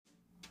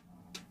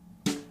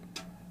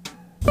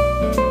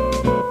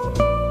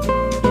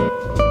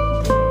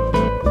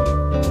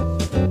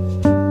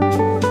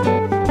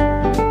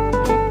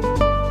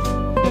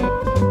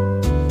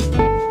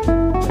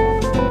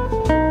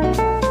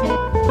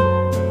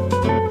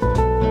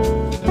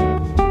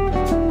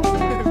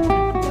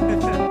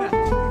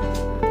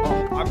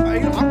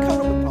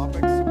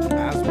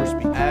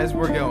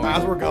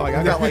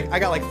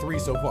got like 3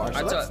 so far.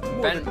 So that's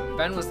more than-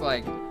 Ben was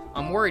like,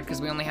 I'm worried because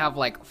we only have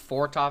like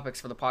 4 topics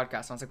for the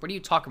podcast. And I was like, what are you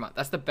talking about?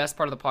 That's the best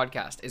part of the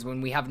podcast is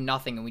when we have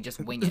nothing and we just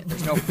wing it.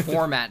 There's no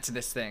format to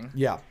this thing.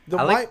 Yeah.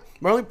 My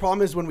only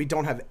problem is when we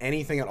don't have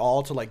anything at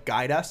all to like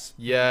guide us.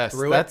 Yes,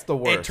 through that's it. the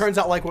worst. It turns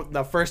out like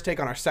the first take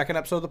on our second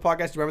episode of the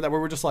podcast. Do you remember that where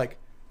we're just like,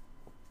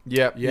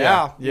 Yep.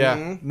 Yeah. Yeah.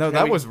 Mhm. No, And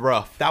that we- was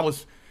rough. that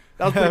was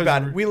pretty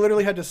bad. We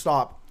literally had to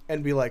stop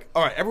and be like,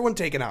 all right, everyone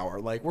take an hour.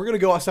 Like we're gonna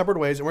go our separate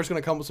ways and we're just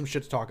gonna come up with some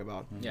shit to talk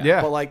about.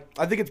 Yeah. But like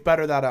I think it's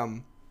better that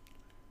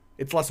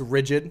it's less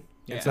rigid.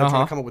 Yeah. Instead of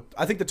trying to come up with,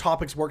 I think the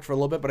topics worked for a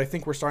little bit, but I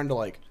think we're starting to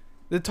like.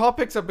 The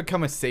topics have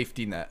become a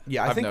safety net.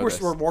 Yeah, I I've think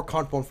noticed. we're more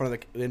comfortable in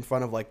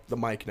front of like the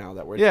mic now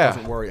that it Yeah.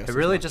 doesn't worry us. It as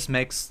really much. just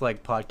makes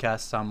like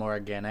podcasts sound more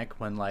organic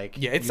when like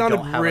Yeah, it you sounded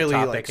don't have really, a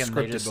like, topic and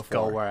they scripted just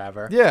before. go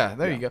wherever. Yeah,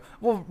 there Yeah. you go.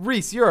 Well,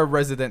 Reese, you're a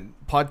resident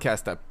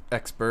podcast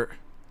expert.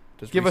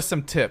 Give us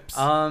some tips.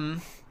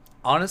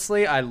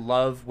 Honestly, I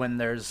love when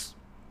there's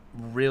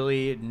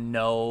really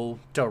no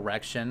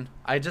direction.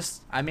 I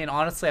mean,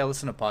 honestly, I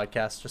listen to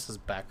podcasts just as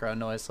background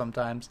noise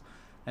sometimes,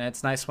 and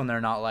it's nice when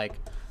they're not like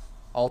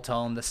all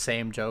telling the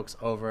same jokes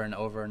over and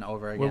over and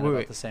over again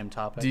about the same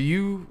topic. Do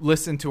you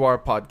listen to our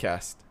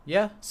podcast?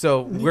 Yeah,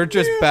 So we're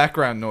just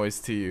background noise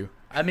to you.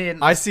 I mean,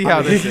 I see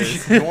how this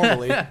is.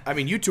 normally. I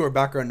mean, you two are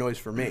background noise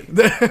for me.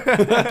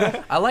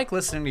 I like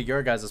listening to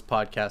your guys'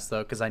 podcast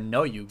though, because I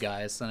know you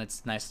guys, and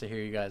it's nice to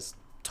hear you guys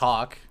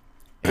talk.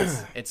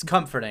 It's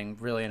comforting,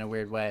 really, in a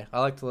weird way. I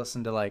like to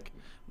listen to like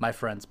my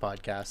friends'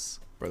 podcasts.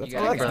 Bro, that's You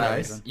all gotta, that's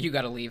nice. nice. You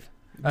gotta leave.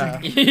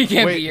 You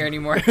can't Wait. be here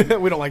anymore.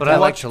 We don't like But that. I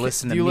like to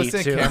listen Do to you me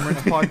listen too. to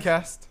Cameron's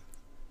podcast?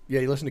 Yeah,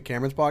 you listen to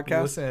Cameron's Do you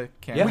podcast? listen to We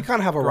Cameron? kind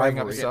of have a Growing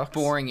Up rivalry. Sucks?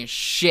 Boring as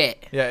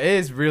shit. Yeah, it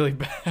is really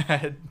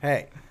bad.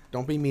 Hey,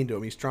 don't be mean to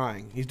him. He's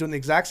trying. He's doing the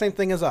exact same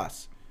thing as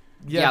us.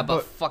 Yeah,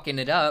 but fucking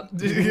it up.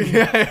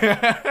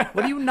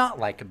 What do you not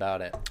like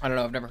about it? I don't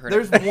know. I've never heard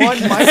There's of it. one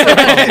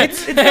microphone.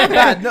 It's not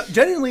bad. No,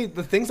 genuinely,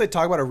 the things they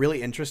talk about are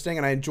really interesting,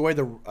 and I enjoy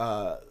the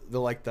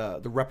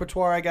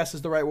repertoire, I guess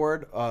is the right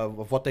word,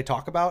 of what they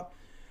talk about.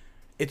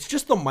 It's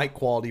just the mic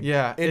quality.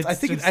 Yeah, I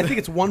think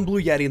it's one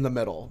Blue Yeti in the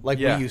middle, like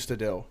Yeah. we used to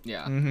do.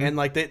 Yeah. And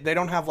like they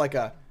don't have like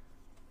a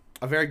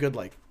very good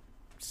like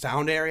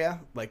sound area,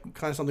 like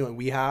kind of something like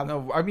we have.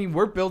 No, I mean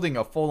we're building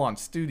a full-on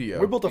studio.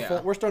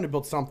 We're starting to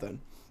build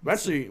something.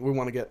 Eventually, we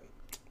want to get.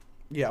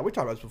 Yeah, we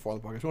talked about this before on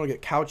the podcast. We want to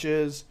get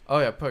couches, Oh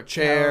yeah, put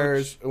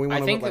chairs, and we want I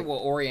to think like, that we'll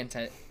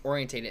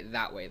orientate it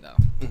that way though.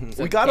 So We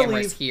the gotta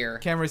camera's leave- here.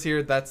 cameras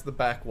here. That's the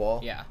back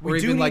wall. Yeah. or we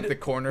do even need like to- the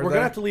corner. We're there.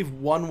 gonna have to leave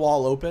one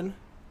wall open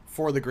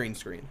for the green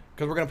screen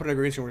because we're gonna put in a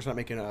green screen. We're just not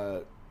making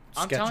I'm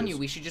sketches. telling you,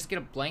 we should just get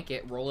a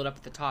blanket, roll it up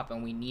at the top,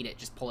 and we need it.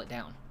 Just pull it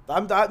down.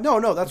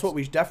 No, that's what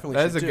we definitely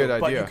That should is a do. good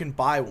But idea. you can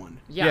buy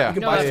one. Yeah, Yeah. You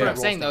can no, buy that's it what at I'm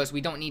saying Rolls though. Down. Is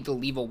we don't need to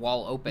leave a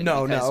wall open.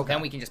 No, because okay.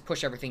 then we can just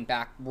push everything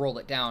back, roll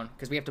it down,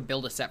 because we have to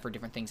build a set for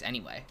different things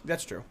anyway.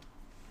 That's true.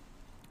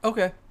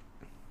 Okay.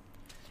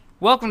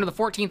 Welcome to the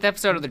 14th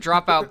episode of the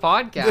Dropout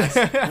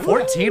Podcast.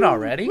 14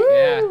 already? Yeah.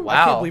 I can't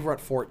Wow. believe we're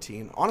at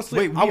 14.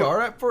 Honestly, Wait, I we would-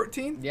 are at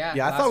 14? Yeah.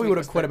 Yeah, I last thought we week would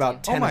was have quit 13.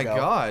 about 10 Oh my ago.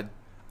 god.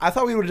 I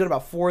thought we would have done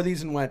about 4 of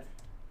these and went,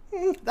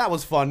 that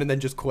was fun, and then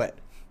just quit.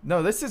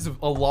 No, this is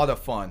a lot of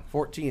fun.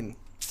 14.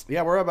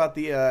 Yeah, we're about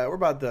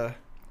the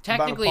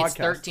Technically, about it's a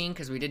podcast. 13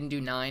 because we didn't do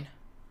 9.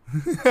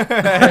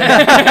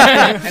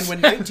 And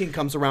when 19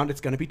 comes around,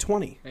 it's going to be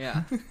 20.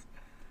 Yeah.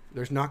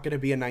 There's not going to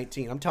be a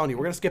 19. I'm telling you,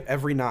 we're going to skip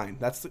every 9.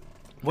 That's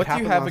What do you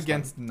happened have last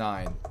against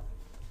 9?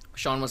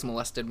 Sean was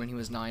molested when he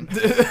was 9.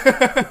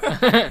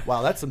 time.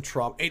 Wow, that's some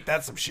trauma. Ain't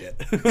that some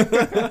shit?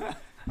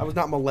 I was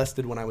not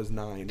molested when I was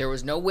 9. There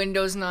was no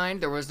Windows 9.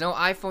 There was no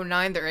iPhone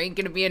 9. There ain't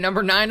going to be a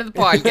number 9 of the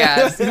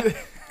podcast.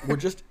 We're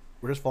just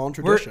following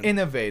We're tradition.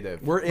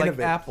 innovative. We're Like innovative.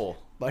 Apple.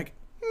 Like,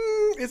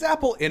 is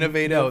Apple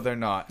innovative? No, they're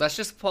not. Let's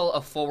just pull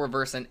a full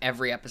reverse and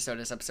every episode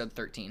is episode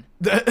 13.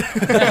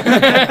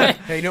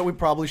 Hey, you know what we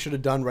probably should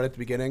have done right at the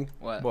beginning?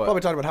 What? What?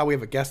 Probably talked about how we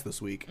have a guest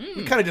this week.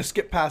 We kind of just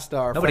skipped past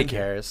our. Nobody friend-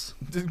 cares.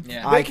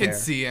 Yeah. They I can care.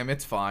 see him.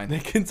 It's fine. They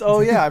can. Oh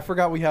yeah, I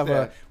forgot we have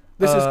Yeah. a.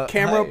 This is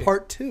camera hi.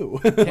 part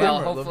 2.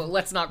 Well, hopefully,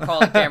 let's not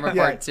call it camera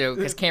Yeah. part 2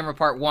 because camera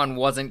part 1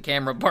 wasn't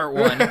camera part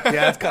 1. Yeah,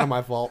 that's kind of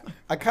my fault.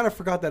 I kind of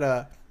forgot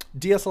that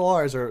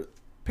DSLRs are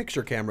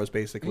picture cameras,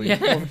 basically,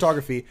 Yeah. or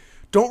photography.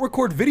 Don't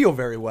record video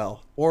very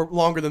well, or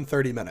longer than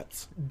 30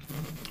 minutes,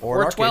 or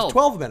in Or our 12. case,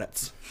 12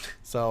 minutes.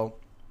 So,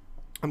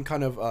 I'm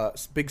kind of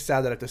big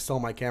sad that I have to sell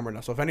my camera now.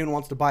 So if anyone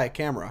wants to buy a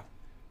camera,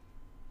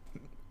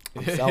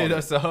 I'm selling Hit it.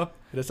 us up.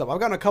 Hit us up. I've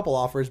gotten a couple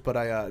offers, but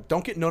I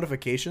don't get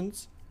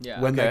notifications Yeah.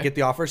 when Okay. I get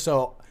the offer.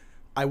 So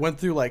I went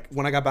through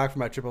when I got back from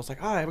my trip, I was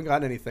like, I haven't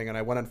gotten anything, and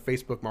I went on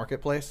Facebook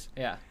Marketplace,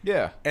 Yeah.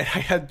 Yeah. and I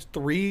had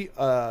 3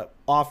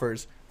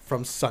 offers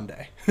from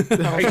Sunday.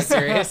 Are you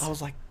serious? I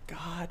was like,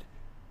 God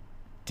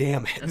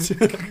damn it.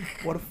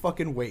 What a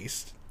fucking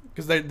waste.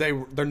 Because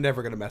they're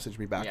never going to message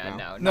me back Yeah,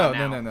 now. no, No, not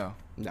no, now. no.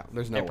 No,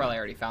 there's no They way. probably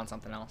already found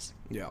something else.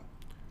 Yeah.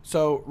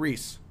 So,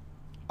 Reese,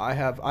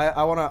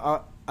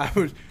 I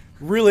was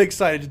really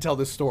excited to tell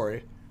this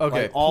story.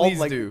 Okay, Like,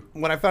 please do.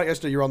 When I found out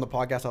yesterday you were on the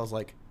podcast, I was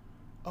like,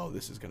 oh,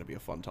 this is going to be a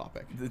fun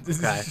topic.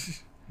 Okay.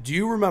 Do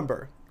you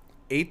remember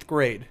 8th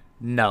grade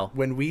No.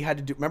 when we had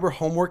to do? Remember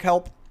homework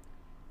help?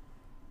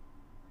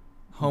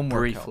 Homework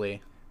Briefly.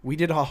 help. We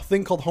did a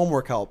thing called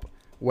homework help,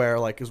 where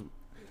like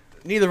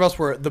neither of us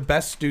were the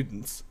best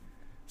students,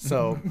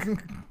 so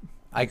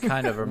I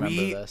kind of remember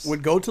we this.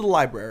 would go to the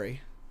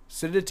library,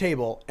 sit at a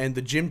table, and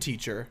the gym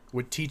teacher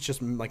would teach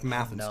us like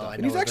math and No, stuff. I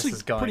And know he's where this actually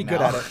is going pretty good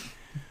now. at it.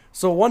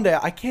 So one day,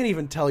 I can't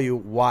even tell you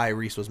why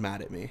Reese was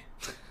mad at me.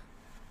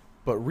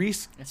 But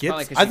Reese It's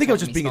probably gets. 'cause I you think I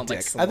was told just me being a he smelled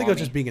dick. like I think I was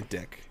just salami. being a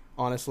dick,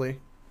 honestly.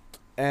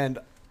 And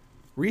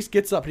Reese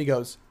gets up and he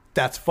goes,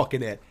 "That's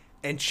fucking it,"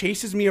 and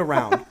chases me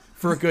around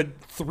for a good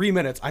 3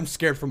 minutes. I'm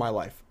scared for my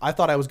life. I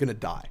thought I was gonna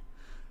die.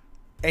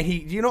 And he,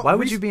 you know, Why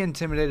would Reese- you be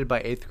intimidated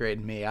by 8th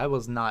grade me? I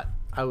was not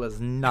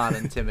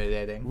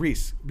intimidating.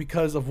 Reese,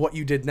 because of what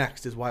you did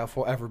next is why I'll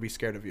forever be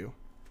scared of you.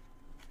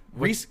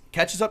 Reese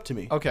catches up to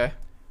me, Okay.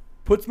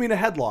 puts me in a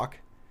headlock,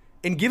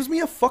 and gives me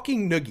a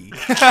fucking noogie.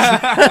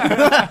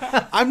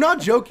 I'm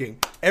not joking.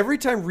 Every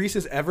time Reese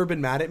has ever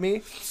been mad at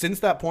me since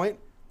that point,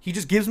 he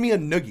just gives me a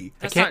noogie.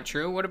 That's can't- not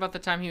true. What about the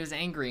time he was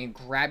angry and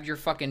grabbed your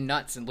fucking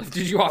nuts and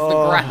lifted you off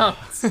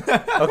the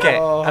ground? Okay,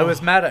 I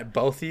was mad at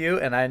both of you,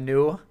 and I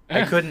knew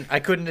I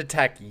couldn't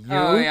attack you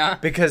Oh, yeah.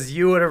 because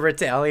you would have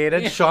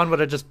retaliated. Yeah. Sean would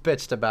have just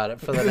bitched about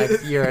it for the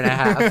next year and a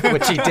half,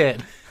 which he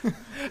did.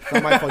 It's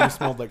not my fault you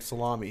smelled like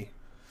salami.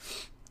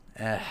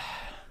 Eh,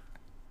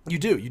 You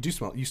do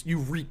smell. You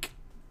reek.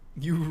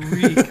 You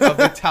reek of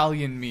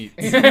Italian meat.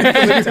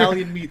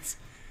 Italian meats.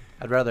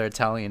 I'd rather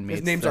Italian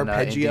meats name's than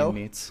Arpeggio.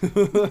 Indian meats.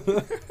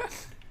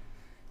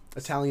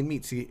 Italian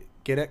meat. See,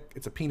 get it?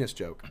 It's a penis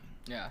joke.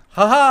 Yeah.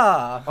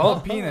 Haha!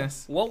 Oh,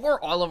 penis. What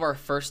were all of our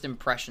first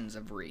impressions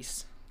of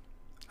Reese?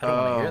 I don't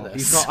want to hear Oh. He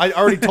this. smelled, I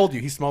already told you.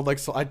 He smelled like.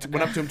 I went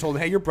up to him, and told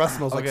him, "Hey, your breath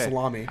smells like Okay.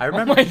 salami." I Oh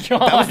remember. my god.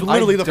 That was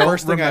literally the don't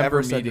first thing I remember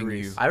ever said to meeting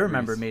Reese. you. I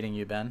remember Reese. meeting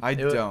you, Ben. I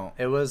don't.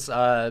 It was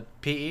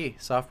PE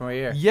sophomore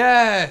year.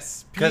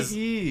 Yes, Because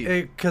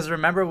PE.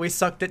 remember we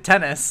sucked at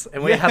tennis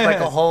and we had like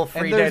a Yes, whole and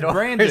free there's day to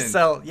Brandon.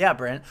 ourselves. Yeah,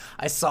 Brandon.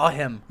 I saw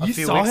him a You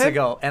few saw weeks him?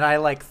 ago and I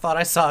like thought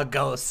I saw a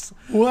ghost.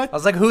 What? I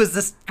was like, who is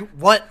this?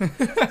 What?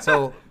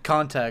 So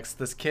context,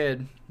 this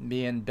kid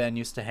me and Ben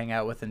used to hang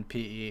out with in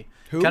PE.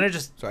 Who? Kind of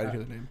just Sorry, I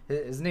didn't hear the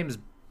name. his name is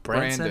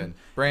Branson.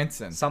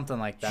 Branson. Something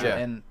like that. Yeah.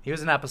 And he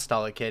was an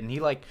apostolic kid and he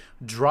like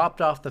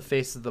dropped off the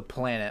face of the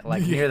planet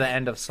like near the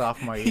end of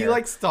sophomore year. He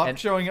like stopped And-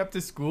 showing up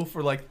to school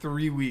for like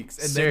 3 weeks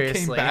and Seriously.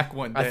 then came back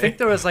one day. I think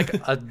there was like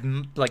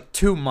like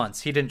 2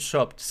 months he didn't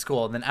show up to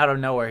school, and then out of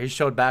nowhere he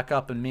showed back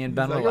up, and me and He's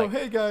Ben like, were oh like,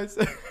 hey guys.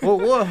 well,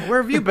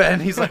 where have you been?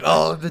 He's like,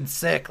 oh, I've been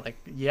sick. Like,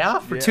 yeah,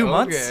 for Yeah, 2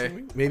 months.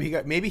 okay. Maybe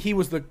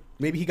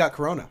he got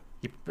corona.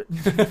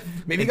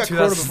 Maybe he In got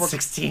corona before.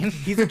 2016.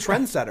 He's a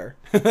trendsetter.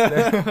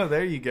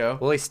 There you go.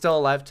 Well, he's still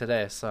alive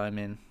today, so I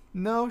mean,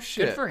 No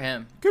shit. Good for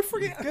him. Good for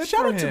you. Good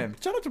Shout for out him.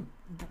 Shout out to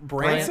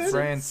Branson.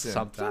 Branson.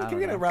 something. I Can don't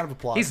we get a know. round of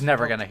applause? He's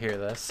never gonna hear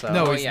this. So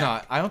No, Oh, he's yeah.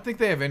 not. I don't think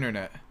they have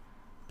internet.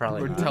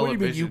 probably Or not. tele- What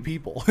do you mean, you television.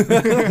 people?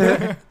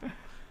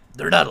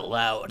 They're not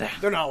allowed.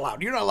 They're not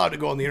allowed. You're not allowed to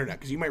go on the internet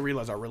because you might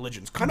realize our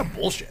religion's kind of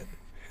bullshit.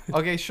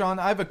 Okay, Sean,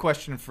 I have a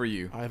question for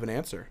you. I have an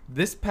answer.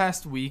 This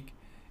past week,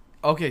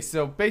 okay,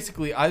 so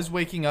basically I was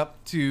waking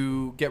up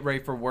to get ready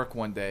for work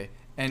one day,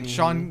 and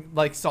Sean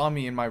like saw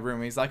me in my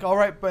room. He's like, "All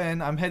right,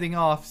 Ben, I'm heading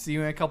off. See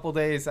you in a couple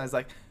days." I was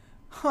like,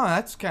 "Huh,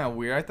 that's kind of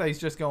weird. I thought he's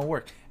just going to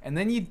work." And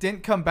then you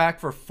didn't come back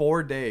for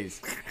 4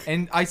 days,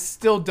 and I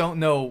still don't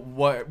know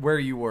where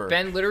you were.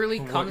 Ben literally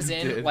What comes you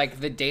in did. like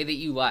the day that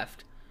you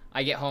left.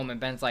 I get home and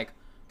Ben's like,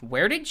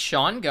 "Where did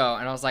Sean go?"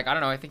 And I was like, "I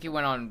don't know. I think he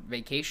went on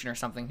vacation or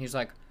something." He's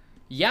like,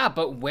 "Yeah,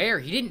 but where?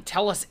 He didn't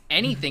tell us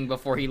anything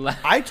before he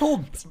left." I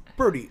told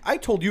Birdie. I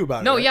told you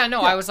about it. No, right? yeah,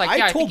 no. I was like,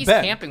 "Yeah, I think told he's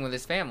Ben. camping with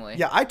his family."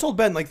 Yeah, I told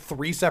Ben like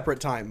 3 separate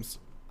times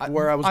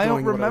where I was I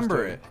going. don't what I was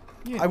remember doing.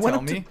 it. You I didn't went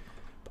tell up to- me.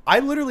 I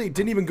literally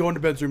didn't even go into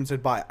Ben's room and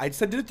said bye. I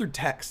did it through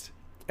text,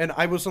 and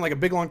I was in like a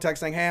big long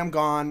text saying, "Hey, I'm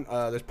gone.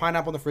 There's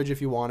pineapple in the fridge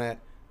if you want it.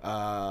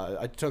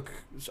 I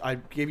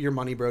gave you your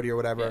money, Brody, or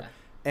whatever."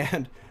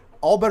 And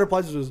all Ben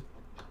replies was,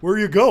 "Where are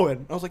you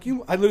going?" I was like,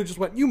 "You." I literally just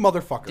went, "You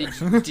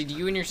motherfucker." Did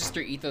you and your sister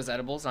eat those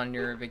edibles on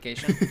your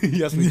vacation?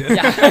 Yes, we did.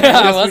 Yeah,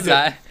 Yes, how we was did.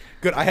 that?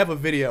 Good. I have a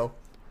video.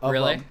 Of,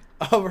 Really?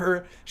 Of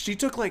her. She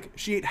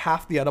ate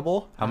half the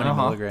edible, How many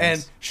Uh-huh. milligrams?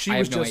 and she I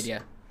was have no just.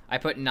 idea. I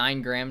put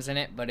 9 grams in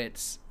it, but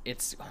it's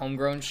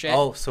homegrown shit.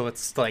 oh, so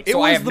it's like It So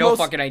I was have the no most-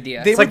 fucking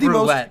idea. They It's were like the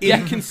roulette. most Yeah.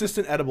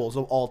 inconsistent edibles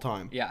of all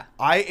time. Yeah.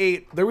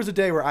 There was a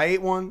day where I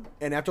ate one,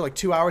 and after like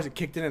 2 hours, it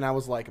kicked in, and I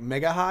was like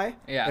mega high.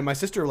 Yeah. And my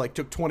sister like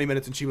took 20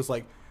 minutes, and she was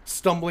like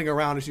stumbling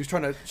around, and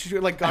she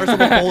like got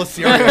herself a bowl of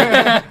cereal.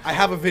 I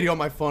have a video on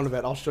my phone of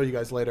it. I'll show you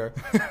guys later.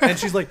 And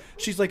she's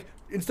like,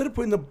 instead of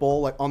putting the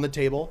bowl like on the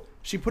table,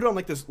 she put it on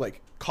like this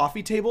like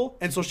coffee table,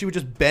 and so she would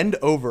just bend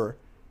over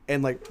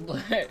and like.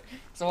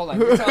 So hold on.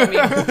 You're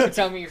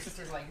telling me your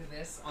sister's like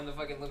this on the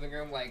fucking living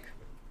room, like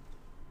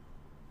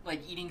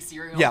eating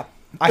cereal. Yeah,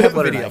 I have a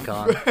what an video.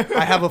 icon.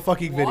 I have a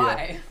fucking video.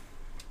 Why?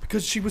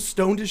 Because she was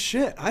stoned as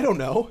shit. I don't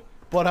know.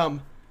 But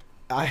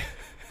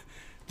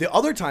the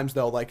other times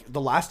though, like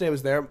the last day I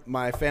was there,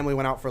 my family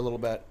went out for a little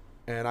bit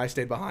and I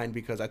stayed behind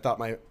because I thought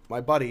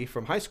my buddy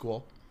from high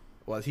school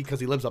well, because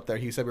he lives up there,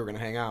 he said we were gonna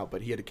hang out,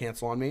 but he had to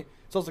cancel on me.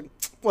 So I was like,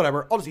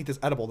 whatever, I'll just eat this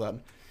edible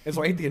then. And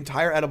so I ate the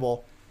entire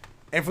edible,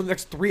 and for the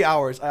next 3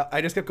 hours,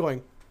 I just kept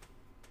going,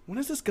 when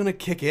is this gonna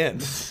kick in?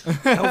 And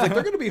I was like,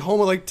 they're gonna be home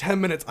in like 10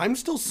 minutes. I'm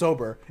still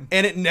sober,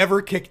 and it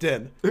never kicked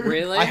in.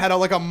 Really? I had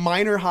a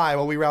minor high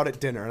while we were out at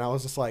dinner, and I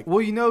was just like,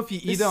 Well, you know, if you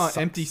eat This it on sucks.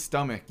 an empty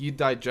stomach, you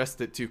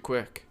digest it too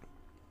quick.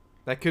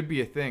 That could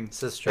be a thing.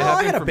 This is It true. oh, I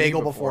happened had a for me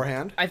bagel before.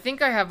 beforehand. I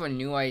think I have a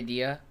new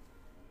idea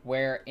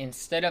where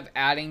instead of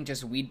adding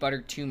just weed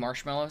butter to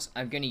marshmallows,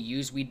 I'm going to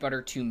use weed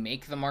butter to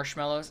make the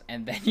marshmallows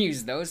and then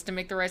use those to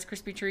make the Rice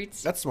Krispie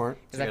treats. That's smart.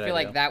 Because I Good feel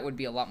like idea. that would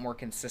be a lot more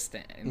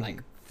consistent and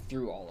like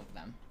through all of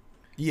them.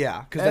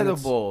 Yeah, because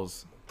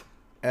Edibles.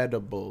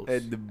 edibles.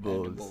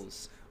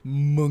 Edibles.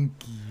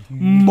 Monkey.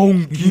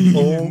 Monkey.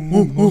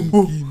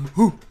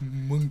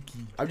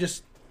 I'm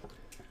just.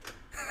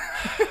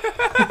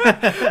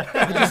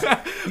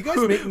 You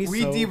guys make me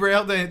We so.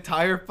 derailed the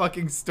entire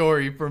fucking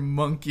story for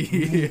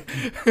monkey.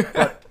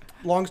 But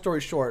long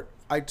story short,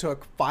 I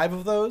took 5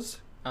 of those.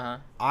 Uh-huh.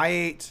 I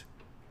ate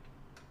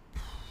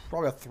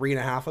probably about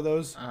 3.5 of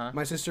those. Uh-huh.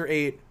 My sister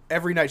ate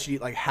every night. She'd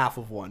eat like half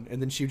of one,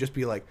 and then she'd just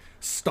be like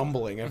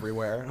stumbling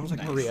everywhere. And I was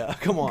like, Maria,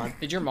 come on.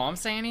 Did your mom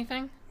say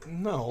anything?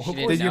 No, She of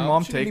didn't course Did your know?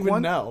 mom she didn't take even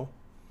one? know.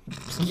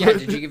 Yeah,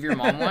 did you give your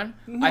mom one?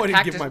 No, I I didn't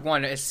packed give my-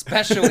 one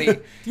especially.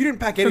 You didn't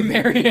pack anything.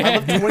 Marianne. I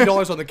left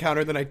 $20 on the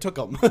counter, then I took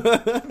them.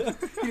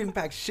 You didn't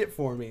pack shit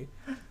for me.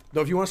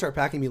 Though, if you want to start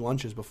packing me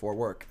lunches before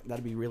work,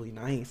 that'd be really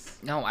nice.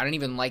 No, I don't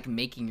even like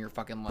making your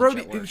fucking lunch Bro,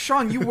 at work.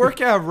 Sean, you work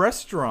at a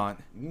restaurant.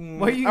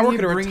 Why do you I work need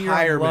at a to bring your own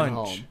retirement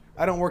lunch? home.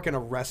 I don't work in a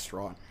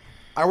restaurant.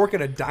 I work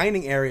in a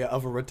dining area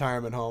of a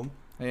retirement home.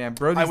 Yeah,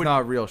 Brody's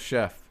not a real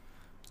chef.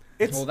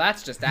 It's Well,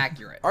 that's just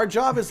accurate. our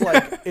job is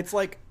like it's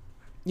like,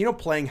 you know,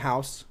 playing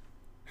house.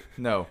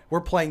 No.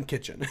 We're playing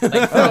kitchen.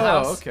 Like Full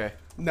House Oh, okay.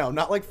 No,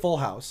 not like Full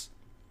House.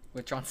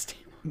 with John Stamos.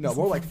 No,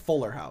 more like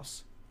Fuller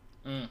House.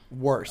 Mm.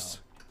 Worse.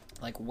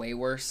 Like way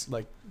worse.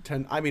 Like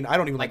 10. I mean, I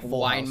don't even Like like Full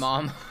Wine House.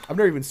 Mom. I've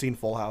never even seen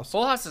Full House.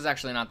 Full House is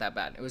actually not that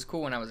bad. It was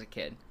cool when I was a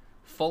kid.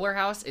 Fuller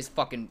House is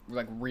fucking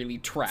like really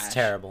trash. It's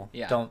terrible.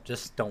 Yeah.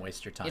 Don't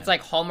waste your time. It's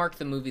like Hallmark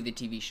the movie, the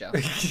TV show.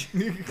 That's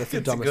the it's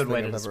a dumbest good thing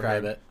way to I've ever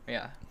describe heard. it.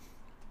 Yeah.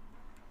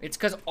 It's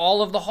because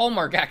all of the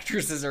Hallmark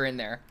actresses are in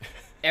there.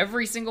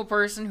 Every single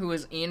person who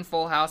is in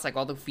Full House, like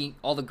all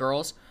the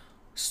girls,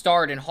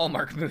 starred in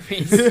Hallmark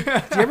movies. Do you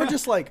ever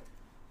just like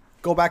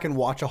go back and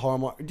watch a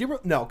Hallmark? Do you ever?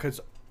 No, because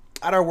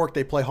at our work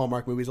they play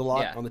Hallmark movies a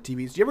lot Yeah. on the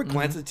TVs. Do you ever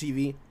glance at the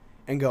TV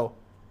and go,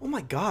 "Oh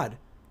my god,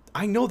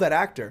 I know that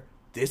actor.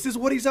 This is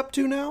what he's up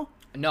to now."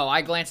 No,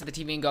 I glance at the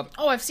TV and go,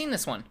 "Oh, I've seen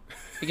this one,"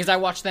 because I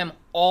watched them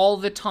all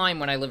the time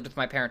when I lived with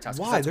my parents' house.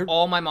 'cause Why? That's They're-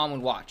 all my mom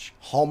would watch.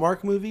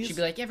 Hallmark movies. She'd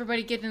be like,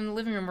 "Everybody get in the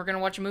living room. We're gonna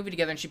watch a movie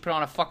together," and she'd put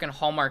on a fucking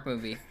Hallmark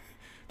movie.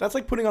 That's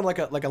like putting on like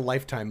a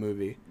Lifetime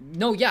movie.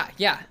 No, yeah,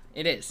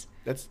 it is.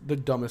 That's the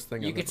dumbest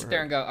thing. You I've could ever sit there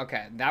heard. and go,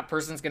 "Okay, that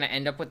person's gonna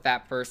end up with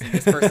that person.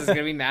 This person's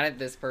gonna be mad at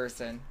this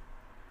person."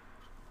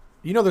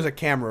 You know, there's a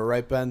camera,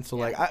 right, Ben? So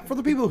like, for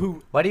the people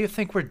who Why do you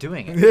think we're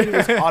doing it? hear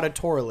this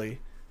auditorily,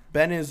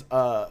 Ben is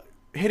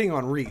hitting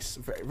on Reese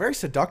very, very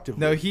seductively.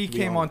 No, he to be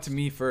came on honest. to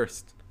me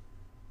first.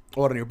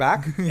 What, on your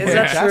back? Is On your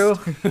that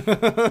chest?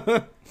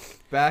 true?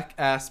 Back,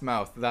 ass,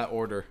 mouth. That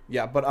order.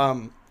 Yeah, but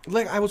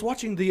like I was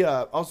watching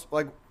I was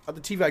like at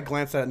the TV. I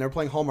glanced at it, and they were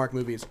playing Hallmark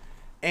movies,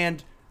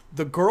 and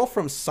the girl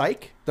from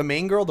Psych, the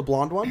main girl, the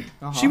blonde one,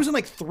 she was in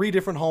like 3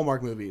 different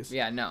Hallmark movies.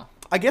 Yeah, no.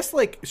 I guess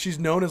like she's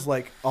known as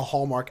like a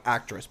Hallmark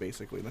actress,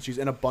 basically. That she's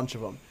in a bunch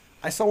of them.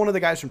 I saw one of the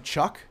guys from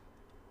Chuck,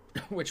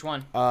 Which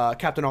one?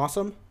 Captain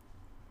Awesome,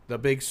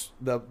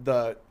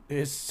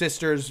 his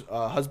sister's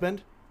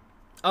husband.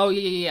 Oh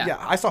yeah. Yeah,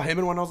 I saw him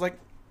in one. I was like,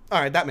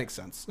 all right, that makes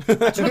sense. I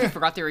totally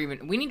forgot they were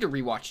even. We need to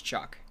rewatch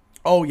Chuck.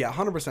 Oh yeah,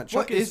 100%. Chuck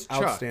What is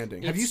Chuck?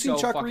 outstanding. Have It's you seen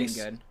so Chuck, fucking Reese?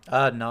 good.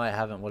 No, I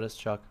haven't. What is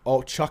Chuck?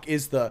 Oh, Chuck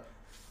is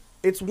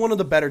it's one of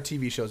the better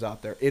TV shows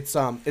out there. It's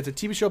a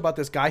TV show about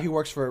this guy who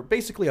works for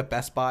basically a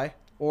Best Buy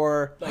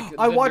or Like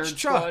I the watched Nerd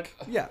Chuck.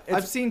 Squad. yeah,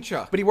 I've seen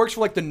Chuck. but he works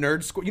for like the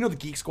Nerd Squad, you know, the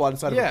Geek Squad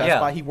inside of a Yeah. Best Yeah.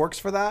 Buy. He works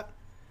for that.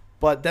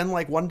 But then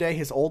like one day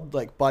his old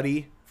like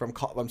buddy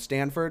from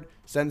Stanford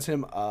sends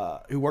him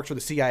who works for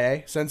the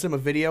CIA, sends him a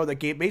video that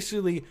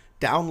basically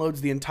downloads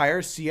the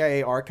entire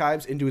CIA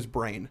archives into his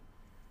brain.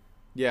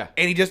 Yeah.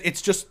 And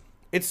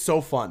it's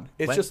so fun.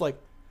 It's When- just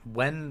like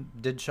When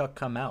did Chuck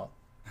come out?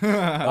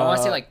 I want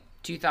to say like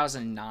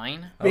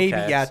 2009. maybe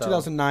Okay, yeah, so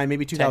 2009,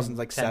 maybe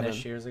 2007.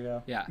 10-ish years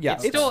ago. Yeah. Yeah,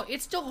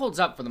 It still holds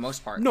up for the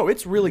most part. No,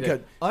 it's really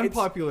good. It's,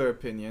 Unpopular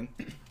opinion.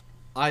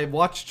 I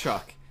watched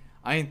Chuck.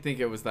 I didn't think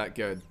it was that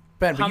good.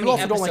 Ben, How but you many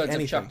also don't episodes like of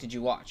anything. Chuck did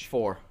you watch?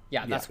 4.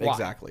 Yeah, that's yeah, why.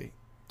 exactly.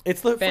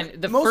 It's the Ben,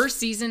 the most first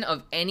season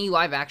of any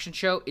live action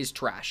show is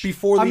trash.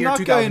 before the I'm year not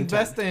going to 2010.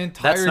 invest the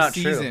entire not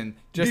true. season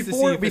just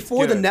before to see if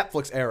before it's the good.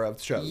 Netflix era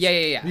of shows.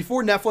 Yeah.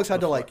 Before Netflix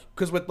had to like,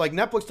 because with like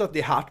Netflix stuff,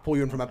 they have to pull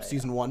you in from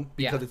season 1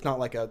 because Yeah. it's not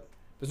like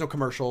there's no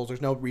commercials,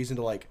 there's no reason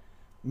to like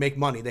make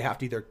money. They have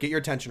to either get your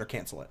attention or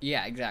cancel it.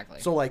 Yeah, exactly.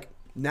 So like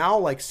now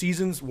like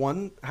seasons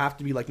 1 have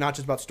to be like not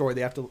just about story,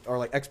 they have to or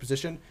like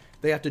exposition.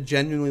 They have to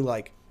genuinely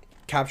like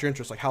capture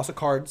interest. Like House of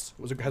Cards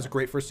has a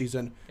great first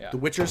season. Yeah. The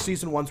Witcher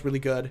season 1's really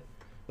good.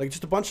 Like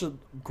just a bunch of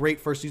great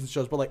first season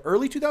shows. But like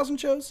early 2000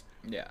 shows,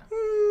 Yeah.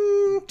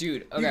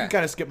 Dude, you okay. can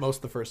kind of skip most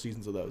of the first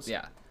seasons of those.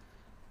 Yeah.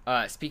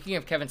 Speaking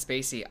of Kevin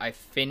Spacey, I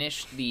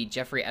finished the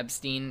Jeffrey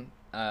Epstein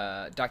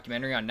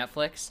documentary on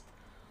Netflix.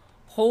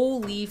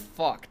 Holy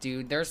fuck,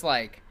 dude. There's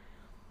like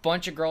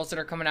bunch of girls that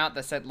are coming out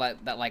that said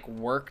that like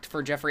worked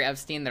for Jeffrey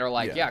Epstein that are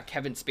like, yeah,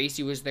 Kevin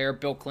Spacey was there,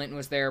 Bill Clinton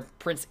was there,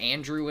 Prince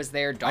Andrew was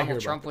there, Donald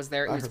Trump was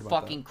there. It was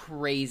fucking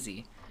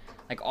crazy.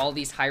 Like all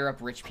these higher up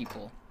rich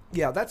people.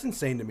 Yeah, that's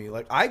insane to me.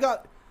 Like I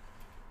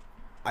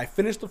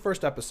finished the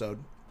first episode,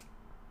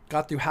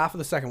 got through half of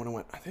the second one and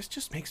went, this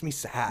just makes me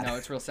sad. No,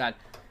 it's real sad.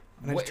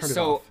 And I just turned it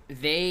off.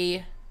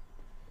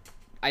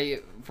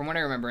 From what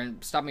I remember,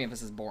 and stop me if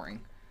this is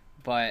boring,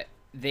 but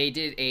they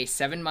did a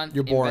 7-month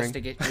You're boring.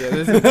 investigation. Yeah,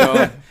 this is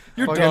dumb.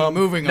 You're Fucking dumb.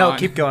 Moving No, on.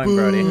 keep going,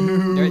 Brody.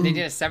 They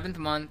did a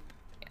 7th-month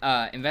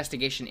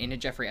investigation into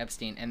Jeffrey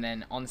Epstein, and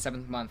then on the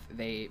 7th month,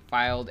 they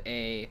filed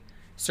a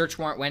search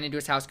warrant, went into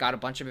his house, got a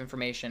bunch of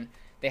information.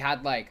 They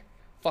had like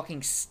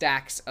fucking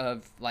stacks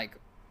of like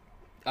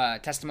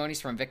testimonies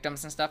from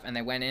victims and stuff, and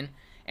they went in,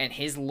 and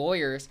his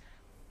lawyers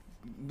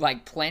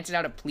like planted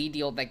out a plea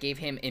deal that gave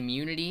him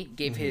immunity,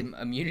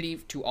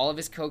 to all of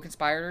his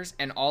co-conspirators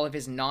and all of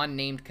his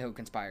non-named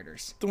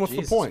co-conspirators. Then what's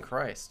Jesus the point?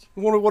 Christ.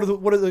 What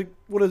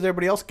does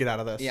everybody else get out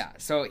of this? Yeah,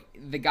 so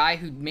the guy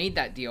who made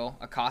that deal,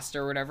 Acosta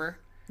or whatever,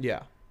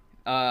 Yeah.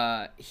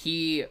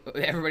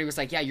 everybody was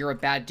like, yeah, you're a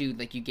bad dude,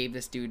 like you gave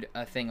this dude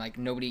a thing, like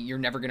you're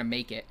never gonna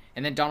make it.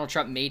 And then Donald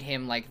Trump made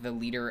him like the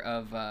leader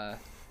of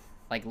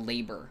like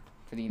labor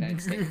for the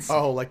United States.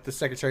 Oh, like the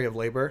Secretary of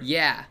Labor?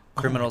 Yeah.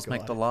 Criminals God.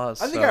 make the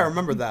laws. I think so- I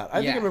remember that. I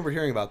think Yeah. I remember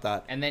hearing about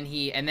that. And then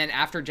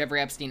after Jeffrey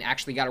Epstein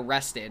actually got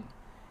arrested,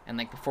 and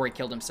like before he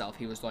killed himself,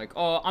 he was like,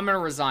 "Oh, I'm gonna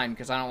resign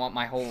because I don't want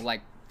my whole like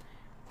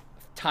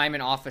time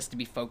in office to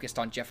be focused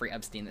on Jeffrey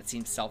Epstein. That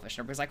seems selfish."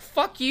 And everybody's like,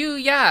 "Fuck you,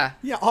 yeah."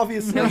 Yeah,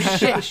 obviously. No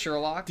shit,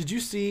 Sherlock. Did you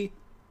see?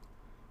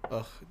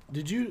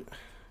 Did you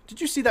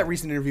see that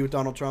recent interview with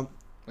Donald Trump?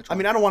 Which I one?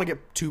 mean, I don't want to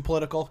get too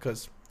political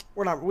because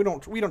we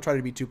don't try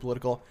to be too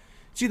political.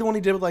 See the one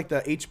he did with like the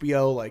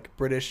HBO like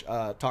British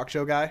talk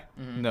show guy?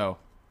 No.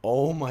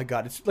 Oh my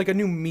god, it's like a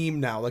new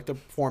meme now, like the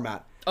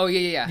format. Oh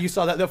yeah. You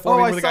saw that format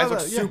I where the guy's saw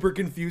like that, yeah. super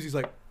confused. He's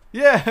like,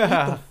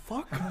 Yeah.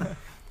 "What the fuck?"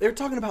 They were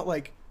talking about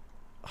like,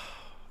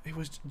 it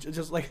was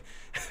just like,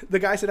 the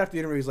guy said after the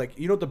interview, he's like,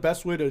 "You know what the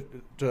best way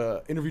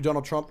to interview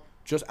Donald Trump?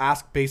 Just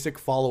ask basic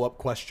follow-up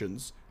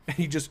questions." And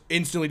he just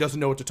instantly doesn't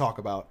know what to talk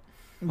about.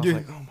 I was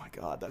like, oh my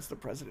god, that's the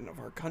president of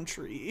our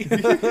country.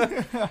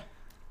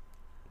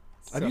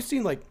 Have you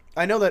seen, like,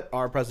 I know that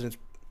our president's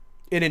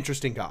an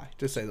interesting guy,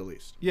 to say the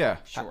least. Yeah.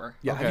 Sure.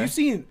 Yeah. Okay. Have you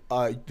seen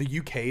the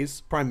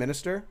UK's prime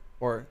minister?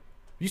 Or have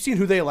you seen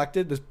who they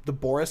elected? The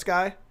Boris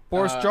guy?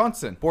 Boris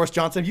Johnson. Boris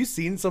Johnson. Have you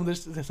seen some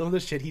of the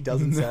shit he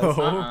does and says?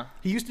 Uh-uh.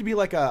 He used to be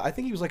like I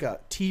think he was like a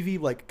TV,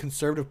 like,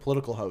 conservative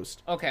political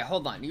host. Okay,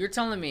 hold on. You're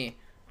telling me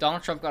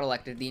Donald Trump got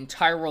elected. The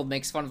entire world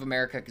makes fun of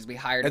America because we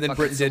hired And a then fucking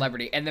Britain did-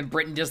 celebrity, and then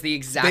Britain does the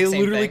exact They same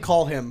literally thing.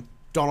 call him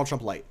Donald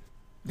Trump Light.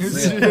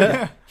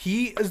 Yeah.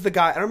 He is the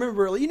guy. I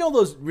remember, you know,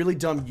 those really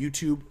dumb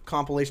YouTube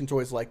compilations,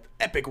 always like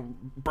epic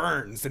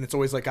burns, and it's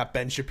always like got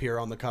Ben Shapiro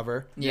on the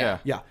cover. Yeah.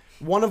 Yeah.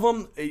 One of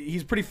them,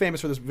 he's pretty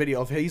famous for this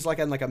video of he's like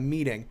in like a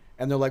meeting,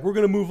 and they're like, "We're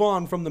gonna move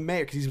on from the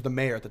mayor," because he's the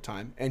mayor at the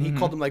time, and he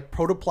called them like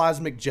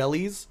protoplasmic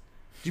jellies.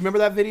 Do you remember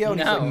that video? And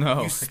he's No. like,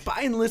 No. "You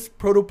spineless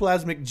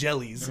protoplasmic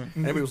jellies," and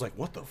everybody was like,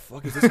 "What the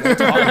fuck is this guy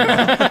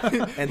talking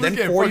about?" And then Look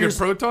at 4 fucking years,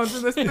 protons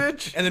in this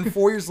bitch. and then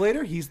 4 years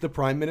later, he's the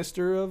prime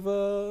minister of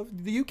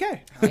the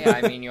UK. Yeah,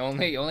 I mean, you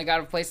only got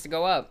a place to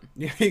go up.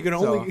 Yeah, you can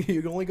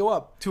only go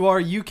up. To our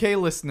UK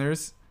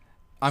listeners,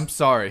 I'm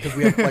sorry.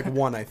 We have like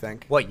one, I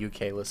think. What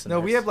UK listeners? No,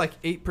 we have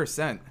like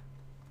 8%.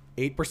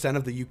 8%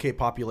 of the UK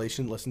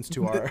population listens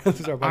to our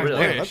podcast. Really?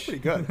 Damn, that's pretty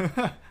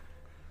good.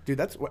 Dude,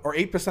 or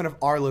 8% of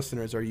our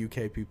listeners are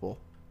UK people.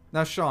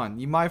 Now, Sean,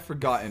 you might have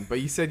forgotten,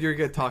 but you said you were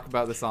going to talk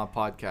about this on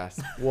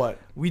podcast. What?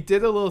 We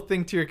did a little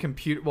thing to your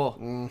computer.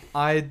 Well,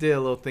 I did a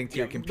little thing to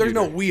your computer. There's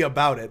no we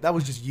about it. That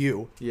was just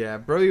you. Yeah,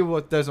 Brody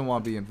doesn't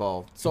want to be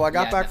involved. So I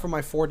got Yeah, back no. from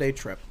my 4-day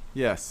trip,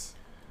 Yes.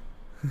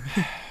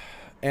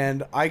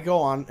 and I go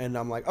on, and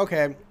I'm like,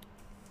 okay,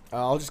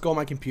 I'll just go on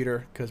my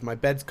computer because my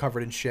bed's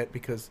covered in shit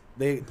because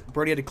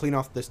Brody had to clean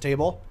off this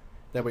table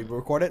that we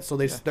record it. So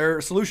their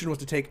solution was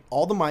to take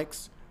all the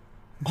mics,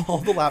 all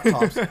the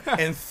laptops,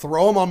 and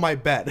throw them on my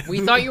bed.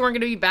 We thought you weren't going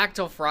to be back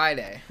till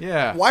Friday.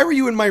 Yeah. Why were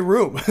you in my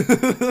room?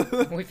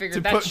 We figured To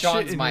that's put shit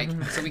Sean's in mic, your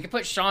room. so we could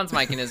put Sean's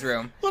mic in his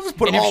room. Let's just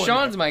put And them if all in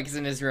Sean's there. mic is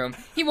in his room,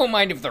 he won't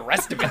mind if the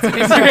rest of it's in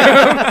his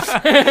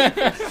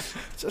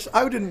room.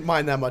 I didn't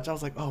mind that much. I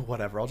was like, oh,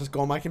 whatever. I'll just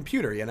go on my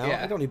computer, you know?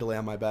 Yeah. I don't need to lay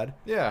on my bed.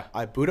 Yeah.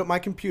 I boot up my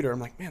computer. I'm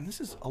like, man, this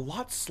is a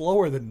lot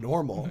slower than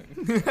normal.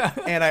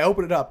 And I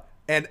open it up,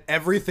 and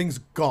everything's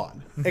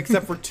gone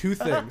except for two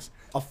things.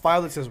 A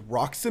file that says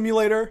Rock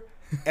Simulator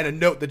and a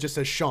note that just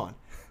says Sean.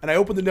 And I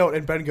open the note,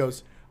 and Ben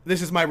goes,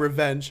 "This is my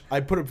revenge. I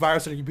put a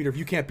virus on your computer. If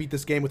you can't beat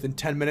this game within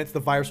 10 minutes, the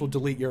virus will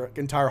delete your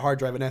entire hard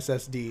drive and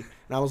SSD."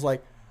 And I was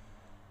like,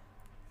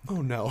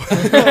 oh no.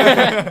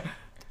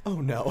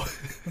 Oh no.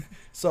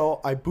 So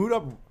I boot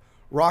up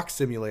Rock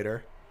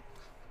Simulator.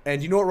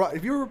 And you know what?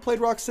 Have you ever played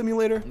Rock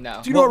Simulator?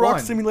 No. Do you know what Rock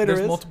one? Simulator There's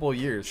is? multiple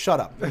years. Shut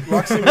up.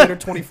 Rock Simulator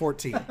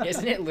 2014.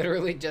 Isn't it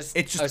literally just,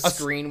 It's just a a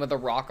screen with a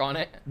rock on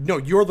it? No,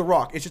 you're the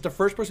Rock. It's just a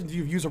first person to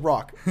use a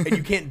rock, and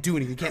you can't do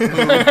anything. You can't move.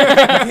 You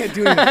can't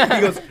do anything.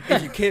 He goes,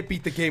 if you can't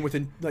beat the game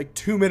within like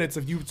 2 minutes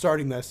of you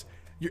starting this,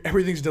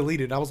 everything's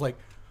deleted. And I was like,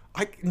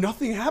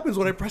 nothing happens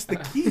when I press the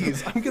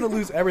keys. I'm gonna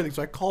lose everything.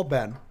 So I called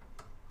Ben.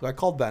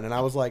 And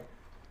I was like,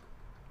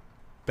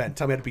 Ben,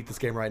 tell me how to beat this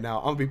game right now.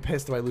 I'm gonna be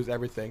pissed if I lose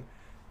everything.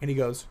 And he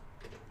goes,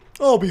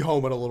 I'll be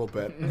home in a little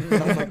bit. And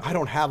I was like, I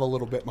don't have a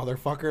little bit,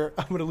 motherfucker.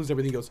 I'm gonna lose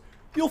everything. He goes,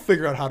 you'll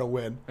figure out how to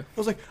win. I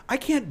was like, I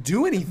can't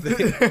do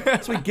anything.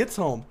 So he gets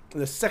home, and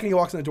the second he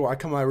walks in the door, I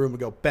come in my room and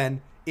go, Ben,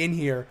 in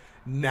here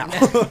now.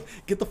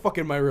 Get the fuck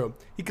in my room.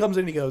 He comes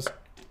in and he goes,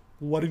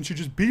 why didn't you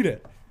just beat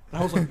it? And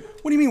I was like,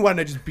 what do you mean, why didn't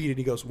I just beat it? And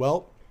he goes,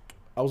 well,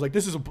 I was like,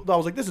 this is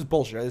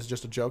bullshit. This is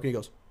just a joke. And he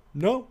goes,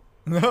 no,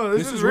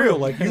 this is real.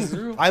 Like, I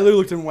literally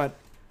looked at him and went,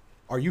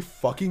 are you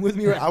fucking with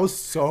me? I was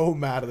so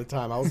mad at the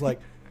time. I was like,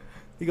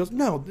 he goes,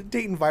 no, the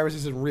Dayton virus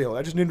isn't real.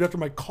 I just named it after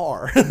my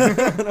car. Like,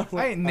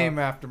 I didn't name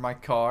after my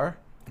car.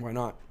 Why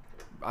not?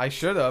 I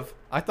should have.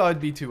 I thought it'd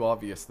be too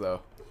obvious,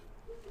 though.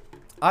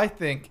 I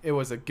think it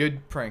was a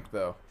good prank,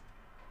 though.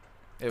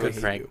 Good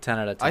prank. 10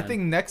 out of 10. I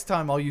think next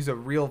time I'll use a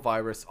real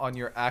virus on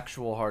your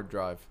actual hard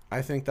drive.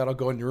 I think that'll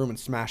go in your room and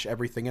smash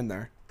everything in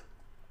there.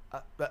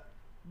 What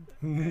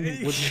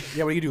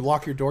do you do?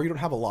 Lock your door? You don't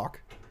have a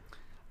lock.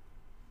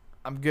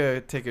 I'm gonna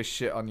take a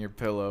shit on your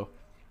pillow.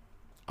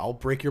 I'll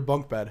break your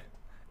bunk bed.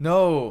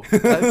 No,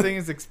 that thing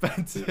is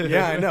expensive.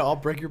 Yeah, I know. I'll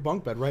break your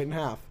bunk bed right in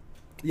half.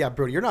 Yeah,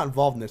 Brody, you're not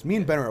involved in this. Me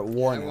and Ben are at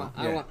war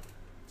now.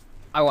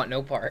 I want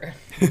no part.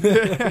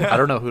 I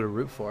don't know who to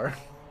root for.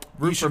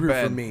 You should root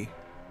Ben. for me.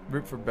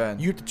 Root for Ben.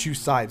 You have to choose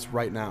sides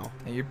right now.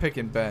 And you're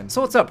picking Ben.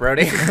 So what's up,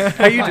 Brody?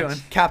 How you doing?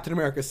 Captain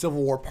America: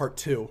 Civil War Part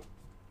 2.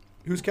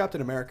 Who's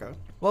Captain America?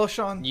 Well,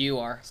 Sean. You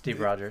are. Steve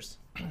Rogers.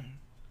 I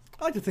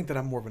like to think that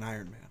I'm more of an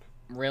Iron Man.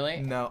 Really?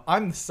 No,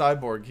 I'm the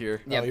cyborg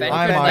here. Yeah, Oh, Ben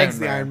I'm could, Iron like, Man.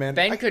 the Iron Man.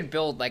 Ben could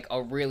build like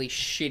a really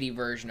shitty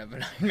version of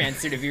an Iron Man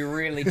suit if he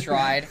really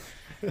tried.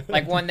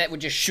 Like one that would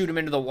just shoot him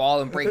into the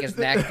wall and break his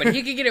neck, but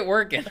he could get it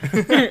working.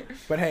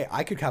 But hey,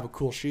 I could have a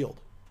cool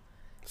shield.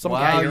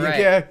 Wow, you're you right.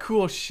 get a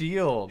cool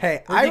shield.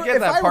 Hey, Where'd you get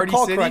if that, I Party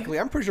recall City? correctly,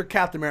 I'm pretty sure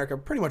Captain America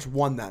pretty much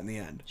won that in the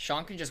end.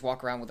 Sean can just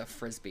walk around with a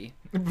frisbee.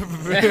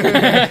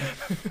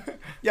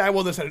 Yeah, I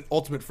won this at an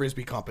ultimate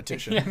frisbee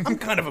competition. I'm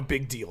kind of a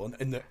big deal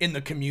in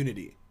the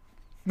community.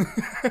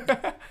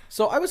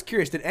 So I was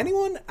curious, did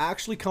anyone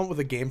actually come up with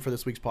a game for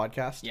this week's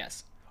podcast?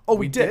 Yes. Oh,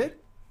 we did.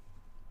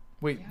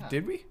 Wait, Yeah.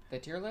 did we? The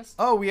tier list?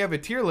 Oh, we have a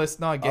tier list,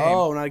 not a game.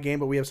 Oh, not a game,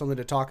 but we have something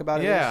to talk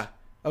about. Yeah.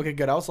 Okay,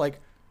 good. I was like,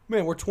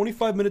 man, we're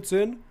 25 minutes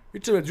in. You're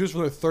telling me to do this for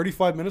another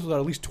 35 minutes without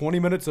at least 20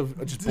 minutes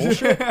of just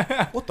bullshit?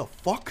 What the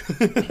fuck?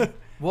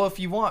 Well, if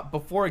you want,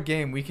 before a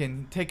game, we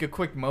can take a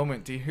quick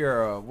moment to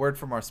hear a word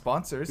from our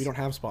sponsors. We don't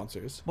have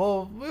sponsors.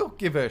 Well, we'll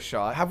give it a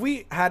shot. Have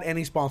we had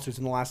any sponsors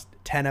in the last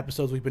 10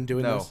 episodes we've been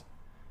doing No. this?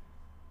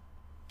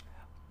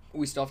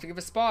 We still have to give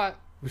a spot.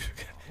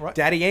 Right.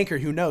 Daddy Anchor,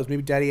 who knows?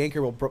 Maybe Daddy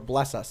Anchor will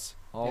bless us.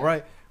 All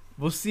right.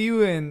 We'll see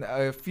you in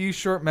a few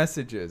short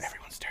messages.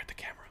 Everyone stare at the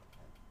camera.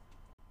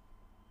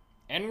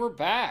 And we're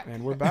back.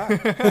 And we're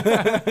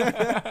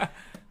back.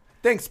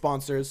 Thanks,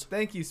 sponsors.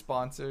 Thank you,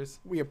 sponsors.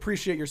 We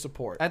appreciate your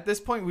support. At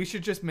this point, we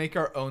should just make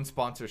our own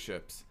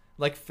sponsorships.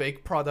 Like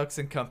fake products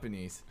and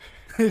companies.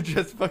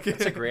 Just fucking...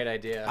 That's a great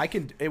idea.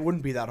 It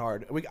wouldn't be that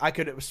hard.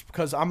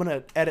 Because I'm going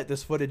to edit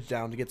this footage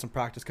down to get some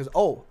practice. Because,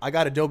 I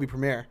got Adobe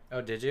Premiere.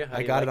 Oh, did you? How I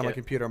do you got like it on my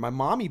computer. My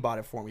mommy bought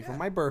it for me for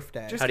my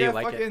birthday. Just How do you get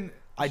like it? fucking...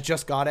 I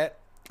just got it.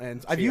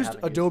 And I've you used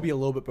haven't used Adobe it. a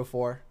little bit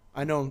before.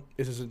 I know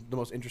this isn't the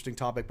most interesting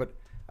topic, but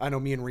I know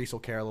me and Reese will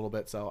care a little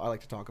bit. So I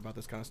like to talk about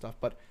this kind of stuff.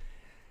 But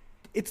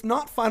it's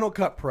not Final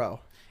Cut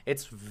Pro.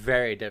 It's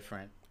very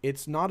different.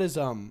 It's not as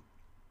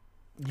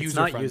It's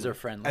not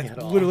user-friendly That's at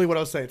all. literally what I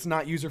was saying. It's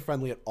not user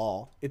friendly at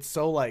all. It's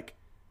so like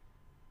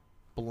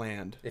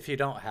bland. If you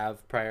don't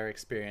have prior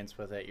experience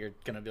with it, you're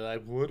gonna be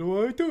like, "What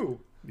do I do?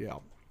 Yeah.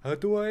 How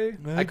do I?"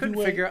 I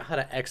couldn't figure out how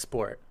to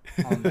export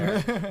on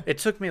there. It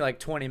took me like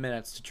 20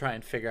 minutes to try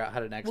and figure out how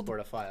to export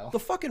a file. The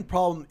fucking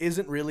problem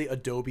isn't really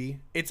Adobe.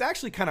 It's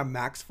actually kind of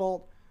Mac's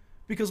fault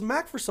because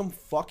Mac, for some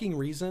fucking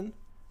reason,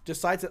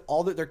 decides that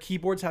all their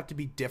keyboards have to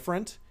be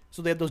different.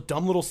 So they have those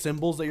dumb little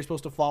symbols that you're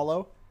supposed to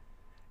follow.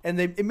 And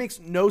it makes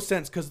no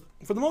sense because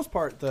for the most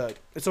part,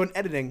 so in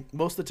editing,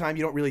 most of the time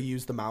you don't really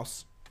use the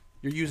mouse.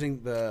 You're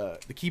using the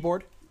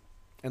keyboard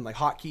and like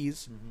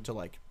hotkeys to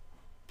like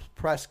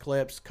press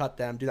clips, cut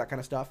them, do that kind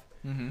of stuff.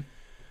 Mm-hmm.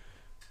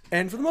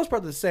 And for the most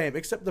part, they're the same,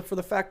 except for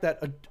the fact that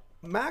a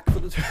Mac for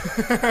the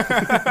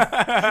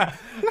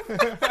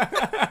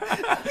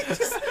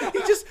he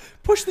just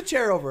pushed the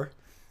chair over.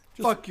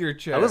 Just Fuck your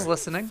chair. I was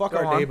listening. fuck Go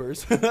our on.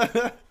 neighbors.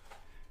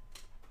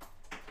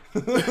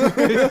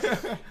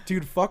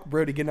 Dude, fuck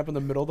Brody getting up in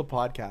the middle of the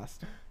podcast.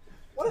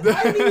 What did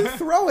I didn't even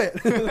throw it?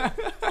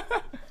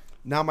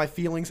 Now my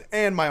feelings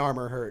and my arm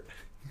are hurt.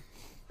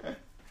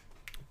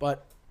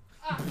 But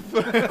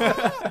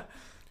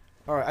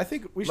all right, I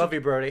think we should Love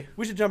you, Brody.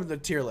 we should jump into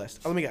the tier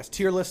list. Oh, let me guess.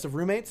 Tier list of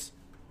roommates.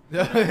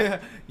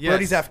 Yes.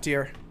 Brody's F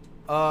tier.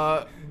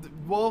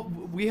 Well,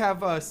 we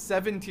have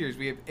 7 tiers.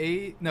 We have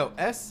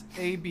S,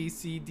 A, B,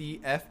 C,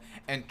 D, F,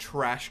 and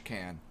trash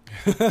can.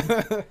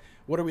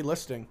 What are we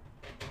listing?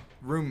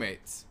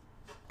 Roommates.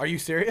 Are you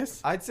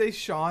serious? I'd say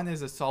Sean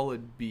is a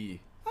solid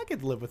B. I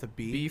could live with a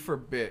B. B for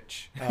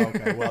bitch. Oh,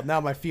 okay. Well,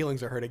 now my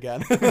feelings are hurt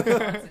again.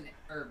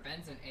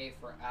 Ben's an A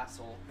for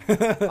asshole.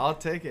 I'll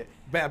take it.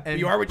 And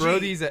you are what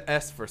Brody's a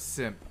S for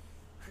simp.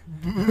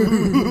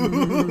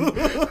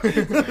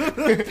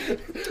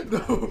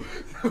 No.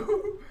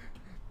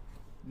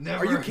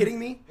 Never. Are you kidding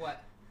me?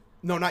 What?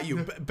 No, not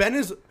you. Ben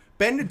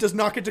does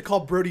not get to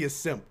call Brody a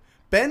simp.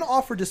 Ben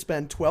offered to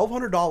spend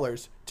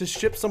 $1,200 to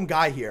ship some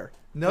guy here.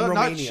 No, from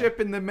not Romania. ship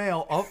in the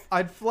mail.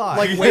 I'd fly.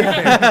 Like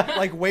Wayfair.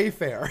 Like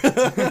Wayfair. Just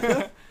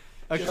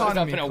up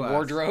Economy in a class.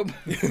 wardrobe.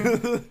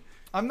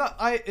 I'm not.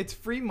 It's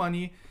free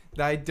money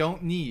that I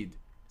don't need.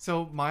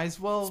 So might as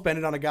well Spend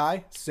it on a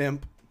guy.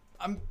 Simp.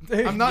 I'm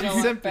You not know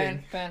what,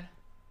 simping. Ben,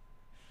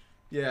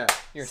 Yeah.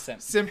 you're a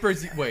simp.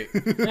 Simpers. Wait.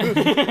 Sorry, Me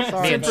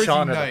and Simpers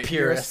Sean are unite. the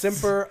You're a purists.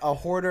 simper, a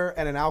hoarder,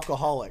 and an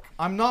alcoholic.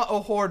 I'm not a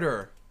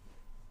hoarder.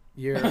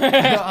 You're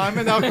I'm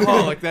an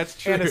alcoholic. That's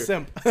true. and a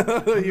simp.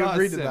 I'm You not a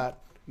agreed to simp. that.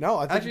 No,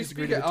 I think Actually, you just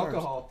agreed speaking to of the terms.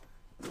 alcohol,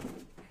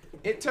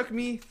 it took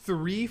me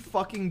 3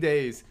 fucking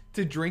days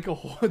to drink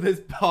this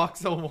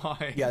box of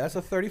wine. Yeah, that's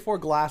a 34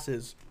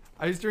 glasses.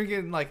 I was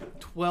drinking like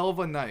 12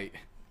 a night.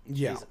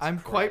 Yeah, Jesus I'm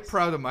quite Christ.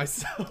 proud of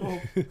myself.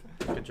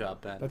 Good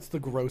job, Ben. that's the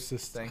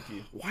grossest. Thank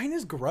you. Wine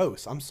is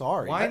gross. I'm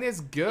sorry. Wine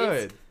is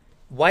good.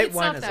 White It's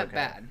wine not is that okay.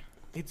 bad.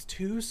 It's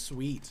too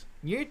sweet.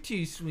 You're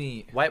too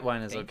sweet. White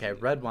wine is Thank okay. you.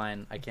 Red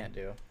wine, I can't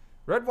do.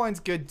 Red wine's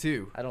good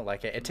too. I don't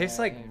like it. It tastes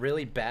like Yeah.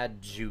 really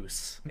bad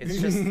juice. It's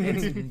just,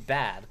 it's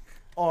bad.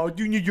 Oh,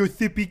 do you need your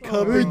sippy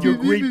cup and your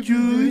grape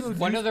juice?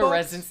 One of the box?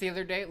 residents the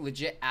other day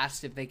legit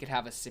asked if they could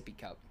have a sippy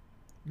cup.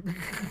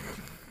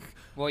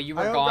 Well, you I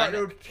were don't got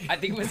gone. no- I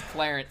think it was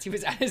Clarence. He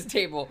was at his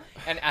table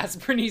and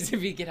asked Bernice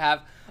if he could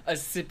have a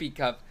sippy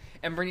cup.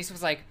 And Bernice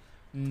was like,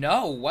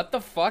 no, what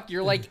the fuck?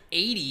 You're like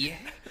 80.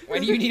 Why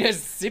do you need a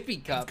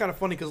sippy cup? It's kind of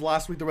funny because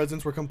last week the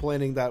residents were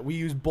complaining that we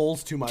use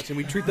bowls too much and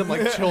we treat them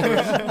like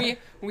children.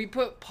 we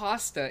put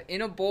pasta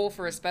in a bowl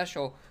for a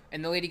special,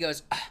 and the lady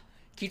goes, "Ugh,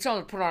 can you tell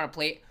them to put it on a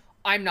plate?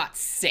 I'm not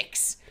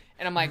 6.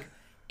 And I'm like,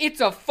 it's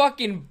a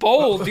fucking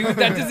bowl, dude.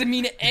 That doesn't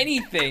mean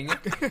anything.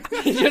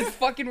 Just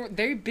fucking,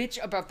 they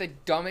bitch about the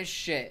dumbest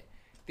shit.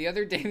 The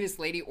other day, this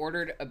lady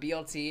ordered a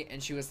BLT,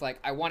 and she was like,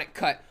 I want it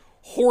cut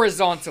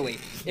horizontally.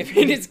 If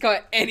it is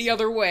cut any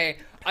other way,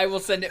 I will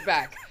send it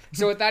back.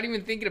 So without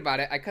even thinking about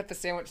it, I cut the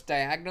sandwich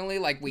diagonally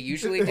like we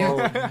usually do.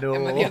 Oh, no.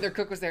 And when the other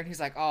cook was there, and he's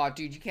like, oh,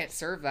 dude, you can't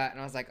serve that. And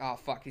I was like, oh,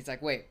 fuck. He's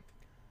like, wait,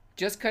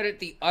 just cut it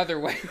the other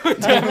way,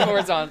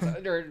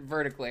 horizontal or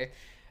vertically.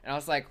 And I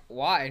was like,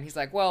 why? And he's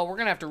like, well, we're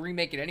going to have to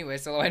remake it anyway,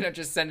 so why not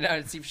just send it out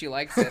and see if she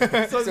likes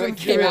it? So So in it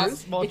came out,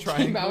 small it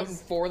came out in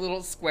triangles. 4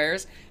 little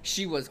squares.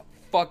 She was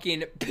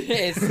fucking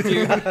pissed,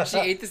 dude. She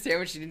ate the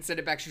sandwich. She didn't send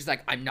it back. She was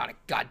like, I'm not a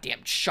goddamn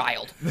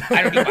child.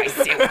 I don't need my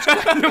sandwich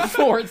cut into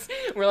 4s.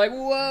 We're like,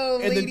 whoa,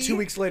 And lady. then 2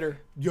 weeks later,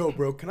 yo,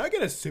 bro, can I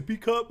get a sippy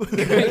cup? Can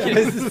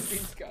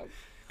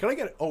I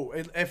get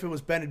if it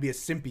was Ben, it'd be a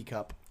simpy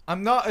cup.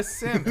 I'm not a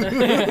simp.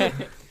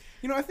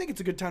 You know, I think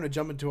it's a good time to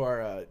jump into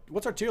our,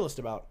 what's our tier list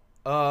about?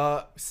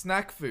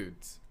 Snack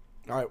foods.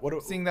 All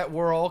right, Seeing that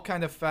we're all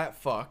kind of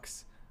fat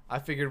fucks, I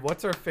figured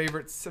what's our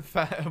favorite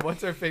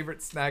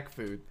snack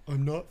food?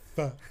 I'm not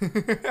fat.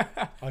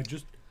 I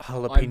just,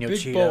 Jalapeno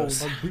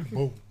Cheetos. I'm big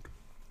boned.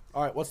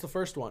 All right, what's the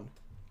first one?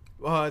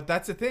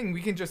 That's the thing.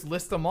 We can just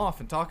list them off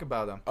and talk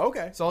about them.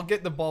 Okay. So I'll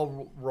get the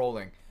ball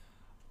rolling.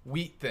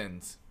 Wheat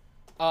thins.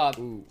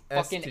 Ooh.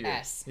 fucking tier.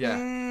 S.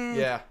 Yeah.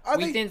 Yeah. Are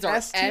Wheat they thins are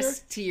S tier? S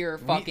tier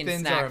fucking Wheat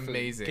thins snack are food.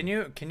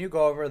 amazing. Can you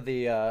go over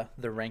the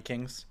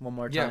rankings one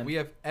more time? Yeah, we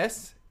have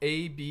S,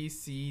 A, B,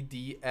 C,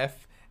 D,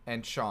 F,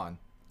 and Sean.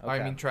 I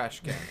Okay. mean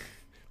trash can.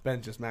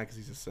 Ben's just mad because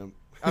he's a simp.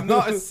 I'm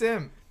not a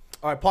simp.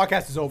 All right,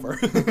 podcast is over.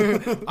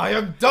 I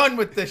am done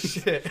with this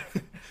shit.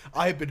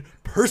 I have been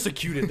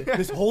persecuted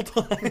this whole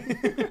time.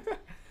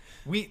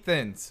 Wheat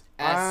thins.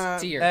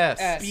 S tier.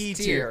 S. B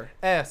tier.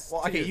 S.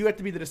 Well, okay, tier. you have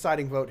to be the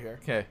deciding vote here.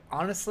 Okay.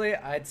 Honestly,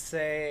 I'd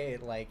say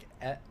like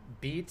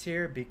B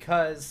tier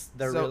because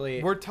they're So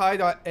really we're tied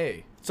on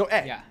A. So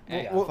A. Yeah, We'll,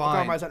 A. we'll Fine.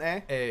 compromise on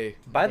A. A.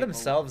 by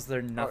themselves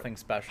they're nothing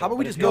special. How about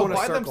we but just if go No, in a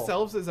by circle?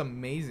 themselves is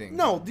amazing.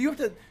 No, you have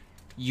to.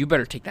 You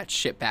better take that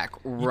shit back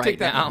right take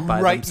that now.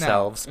 by right now.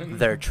 themselves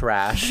they're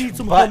trash. You need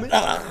some but,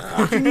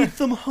 hummus. You need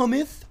some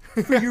hummus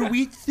for your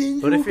wheat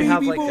thins, but if you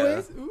have baby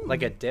like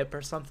boys. a dip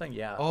or something,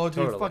 yeah. Oh, dude,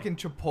 totally. fucking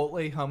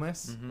Chipotle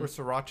hummus or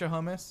Sriracha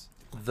hummus.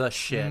 the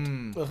shit.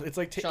 Mm. Ugh, it's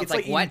like Sean's it's like,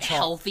 like eating what chalk.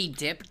 healthy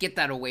dip? Get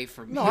that away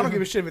from me. No, I don't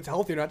give a shit if it's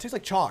healthy or not. It tastes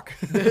like chalk.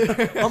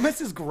 Hummus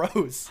is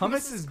gross.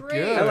 Hummus is great.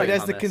 good. I like it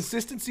has the hummus.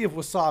 consistency of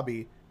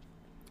wasabi,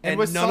 and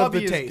and none of the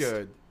wasabi is taste.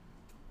 good.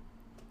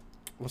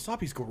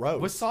 Wasabi's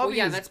gross. Wasabi Well,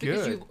 yeah, is that's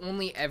because good. you've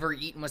only ever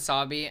eaten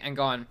wasabi and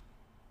gone,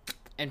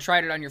 and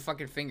tried it on your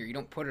fucking finger. You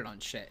don't put it on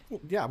shit.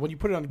 Yeah, when you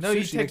put it on No, sushi, you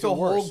it take makes the it whole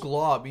worse.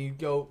 glob and you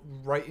go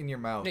right in your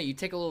mouth. No, you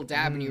take a little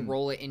dab and you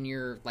roll it in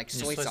your like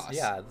You're soy supposed- sauce.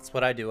 Yeah, that's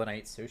what I do when I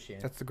eat sushi.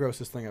 That's the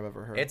grossest thing I've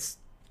ever heard. It's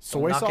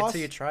soy knock sauce. it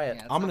till you try it.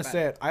 Yeah. I'm gonna not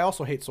say bad. it. I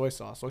also hate soy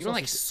sauce. Soy You sauce don't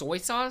like is- soy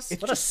sauce? It's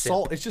What a just simp.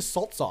 salt. It's just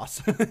salt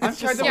sauce. I'm It's trying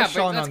just to Yeah, go but with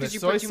Sean that's on 'cause this. you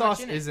Soy put too much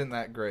sauce in it. isn't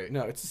that great.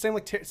 No, it's the same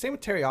same with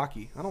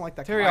teriyaki. I don't like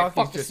that. Teriyaki- Kind Alright,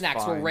 fuck is the just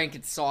snacks. fine. We'll rank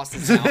its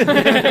sauces now.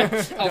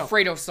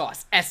 Alfredo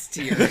sauce, S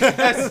tier.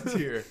 S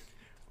tier.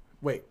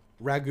 Wait,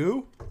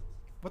 ragu?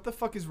 What the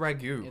fuck is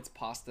ragu? It's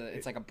pasta.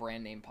 It's like a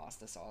brand name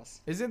pasta sauce.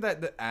 Isn't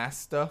that the ass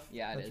stuff?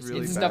 Yeah, it That's is.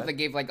 Really It's bad. stuff that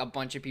gave like a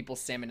bunch of people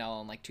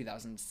salmonella in like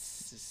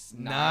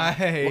 2009.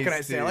 Nice. What can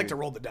I say? I like to dude.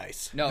 roll the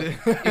dice. No, it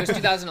was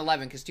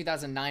 2011 because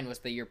 2009 was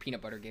the year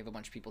peanut butter gave a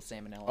bunch of people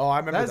salmonella. Oh, I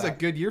remember That is that. a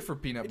good year for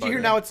peanut Did butter. you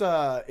hear now?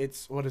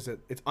 It's what is it?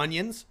 It's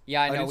onions.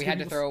 yeah, I know. Onions We give had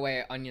to you throw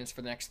away onions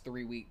for the next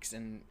 3 weeks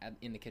in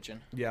the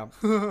kitchen. Yeah,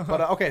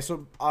 but okay.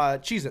 So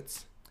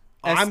Cheez-Its.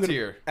 S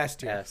tier. S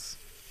tier. Yes.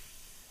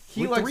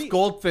 He With likes three-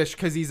 goldfish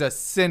because he's a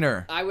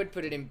sinner. I would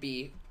put it in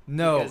B.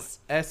 No, because-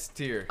 S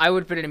tier. I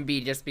would put it in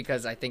B just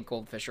because I think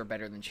goldfish are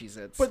better than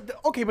Cheez-Its. But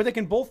okay, but they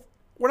can both.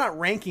 We're not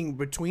ranking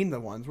between the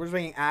ones. We're just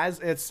ranking as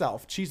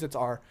itself. Cheez-Its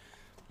are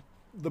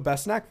the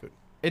best snack food.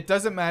 It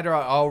doesn't matter.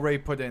 I already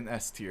put in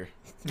S tier.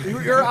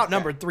 You're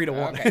outnumbered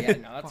 3-1. Okay, yeah,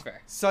 no, that's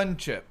fair. Sun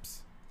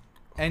chips,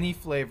 any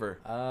flavor.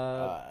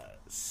 A.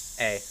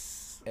 A.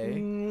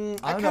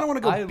 I kind of want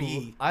to go I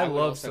B. I I would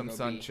love also some go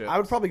sun B. chips. I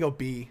would probably go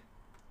B.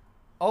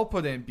 I'll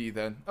put in B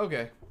then.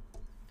 Okay.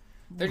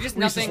 They're just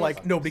Reese is nothing.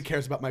 like nobody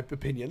cares about my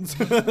opinions.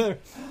 They're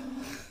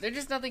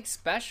just nothing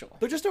special.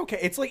 They're just okay.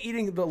 It's like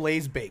eating the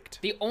Lay's baked.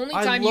 The only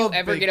I time you love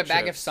ever get a baked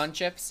bag of chips. Sun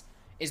Chips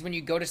is when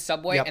you go to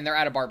Subway Yep. and they're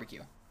at a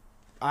barbecue.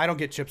 I don't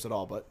get chips at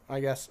all, but I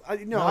guess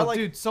No, I like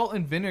dude, salt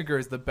and vinegar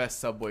is the best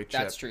Subway chip.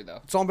 That's true though.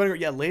 salt and vinegar.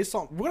 Yeah, Lay's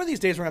salt. One of these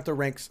days we're gonna have to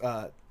rank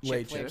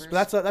Lay chips, flavors?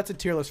 but that's a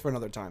tier list for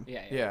another time.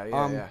 Yeah. Yeah,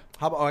 yeah, yeah.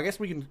 How about? Oh, I guess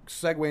we can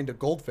segue into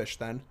goldfish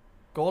then.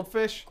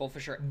 Goldfish.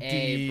 Goldfish are D.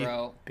 A,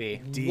 bro.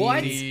 B. D.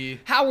 What? D.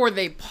 How are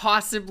they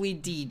possibly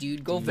D,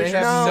 dude? Goldfish They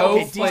are have No, no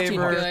okay, D's too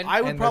flavor. good.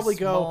 I would and probably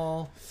they're go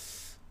small.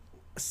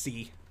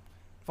 C.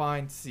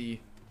 Fine,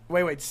 C.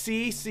 Wait,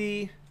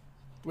 C.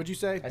 What'd you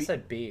say? I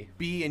said B.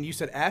 B, and you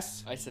said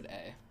S. I said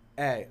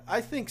A. A.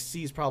 I think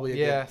C is probably a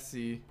Yeah, good.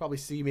 C. Probably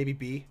C, maybe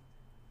B.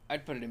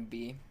 I'd put it in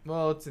B.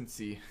 Well, it's in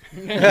C.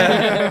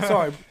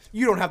 Sorry,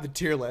 you don't have the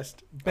tier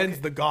list. Ben's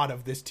the god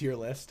of this tier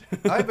list.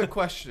 I have a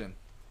question.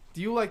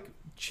 Do you like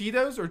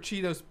Cheetos or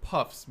Cheetos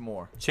Puffs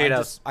more?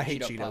 Cheetos. I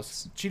hate Cheeto Cheetos.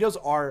 Puffs. Cheetos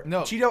are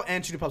No. Cheeto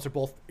and Cheeto Puffs are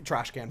both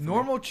trash can. For me.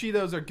 Normal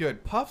Cheetos are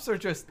good. Puffs are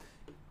just,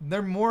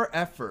 they're more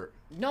effort.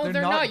 No,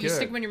 they're not. You good.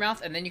 stick them in your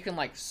mouth and then you can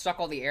like suck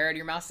all the air out of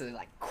your mouth so they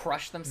like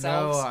crush No,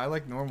 themselves. I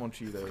like normal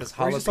Cheetos. Because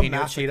Or just a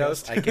jalapeno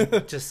Cheetos, masochist. I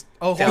can just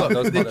Oh, down hold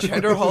those on. The motherfuckers.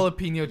 cheddar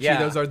jalapeno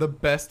Yeah. Cheetos are the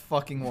best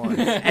fucking ones.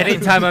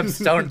 Anytime I'm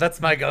stoned, that's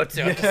my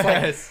go-to. I'm just like,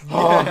 Yes.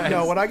 Oh yes.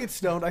 no! When I get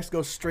stoned, I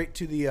go straight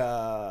to the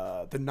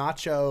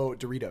nacho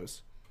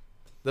Doritos.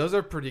 Those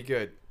are pretty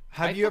good.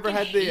 Have I you ever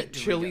fucking had the hate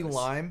chili Doritos.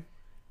 lime?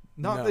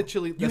 Not No. the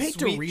chili. You the hate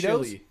sweet Doritos?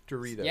 chili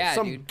Doritos. Yeah,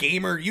 Some dude.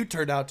 gamer you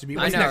turned out to be.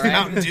 I What's know, next, right?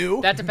 Mountain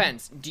Dew? That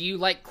depends. Do you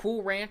like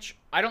Cool Ranch?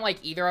 I don't like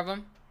either of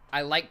them.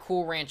 I like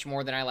Cool Ranch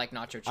more than I like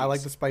nacho cheese. I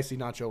like the spicy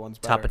nacho ones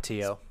better.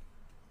 Tapatio.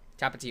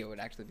 Tapatio would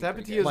actually be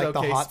pretty Tapatio's good. Like the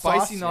okay. hot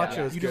Spicy sauce? nachos.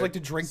 Yeah. You just like to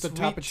drink the Sweet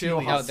Tapatio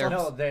chili hot No, they're-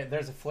 sauce? No,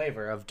 there's a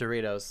flavor of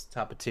Doritos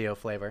Tapatio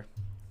flavor.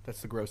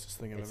 That's the grossest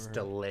thing I've It's ever heard.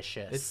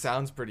 delicious. It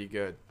sounds pretty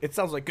good. It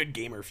sounds like good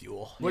gamer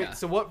fuel. Wait, Yeah.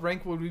 so what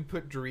rank would we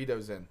put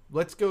Doritos in?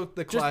 Let's go with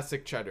the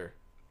classic cheddar,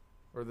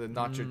 or the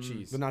nacho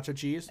cheese. The nacho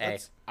cheese. A.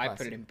 I put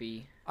classic. it in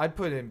B. I'd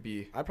put in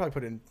B. I'd probably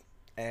put in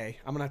A.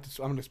 I'm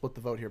gonna split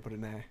the vote here. Put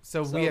in A.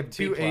 So, So we have B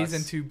two A's plus,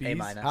 and two A B's.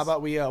 minus. How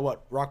about we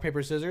what? Rock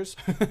paper scissors.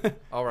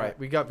 All right,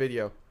 we got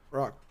video.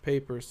 Rock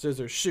paper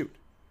scissors shoot.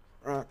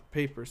 Rock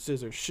paper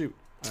scissors shoot.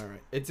 All right.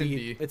 It's in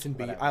B. It's in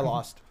B. Whatever. I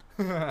lost.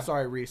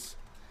 Sorry, Reese.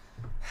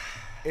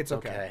 It's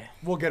okay. Okay.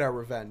 We'll get our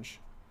revenge.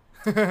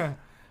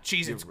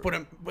 Cheez-Its, put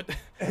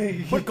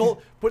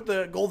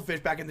the goldfish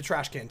back in the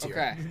trash can tier.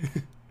 Okay.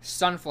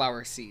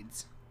 Sunflower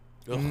seeds.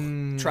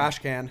 Ugh, trash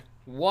can.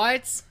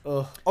 What?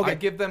 Ugh. Okay. I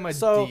give them a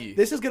so D.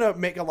 this is gonna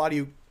make a lot of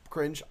you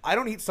cringe. I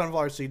don't eat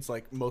sunflower seeds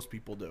like most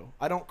people do.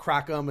 I don't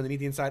crack them and then eat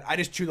the inside. I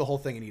just chew the whole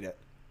thing and eat it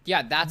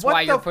Yeah, that's What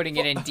why you're the putting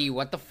it in D.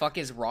 What the fuck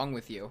is wrong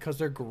with you? because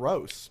they're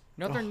gross.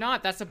 No, they're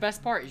not. That's the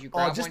best part. Is you Oh,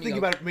 grab just one, thinking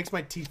you go, about it makes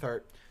my teeth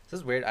hurt. This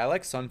is weird. I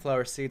like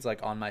sunflower seeds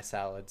like on my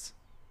salads.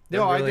 They're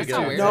No, I really do good.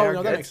 too. Weird. No, They're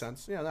no, that good. makes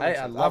sense. Yeah, that I- makes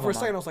I sense. love For a them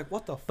second, on- I was like,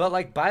 what the fuck? But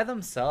like by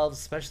themselves,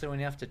 especially when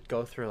you have to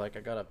go through like I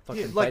gotta fucking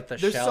Yeah, bite like the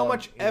there's shell. so and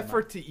much eat 'em up.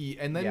 effort to eat,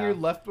 and then Yeah. you're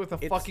left with a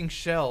It's- fucking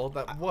shell.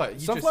 That what? You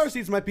Sunflower just,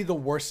 seeds might be the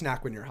worst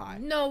snack when you're high.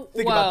 No,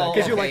 Think well, about that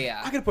because you're okay, like,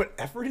 yeah. I gotta put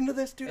effort into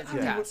this, dude. It's I a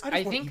just task. want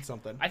I to think eat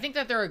something. I think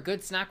that they're a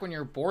good snack when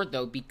you're bored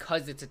though,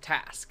 because it's a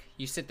task.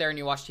 You sit there and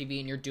you watch TV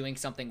and you're doing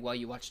something while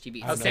you watch TV.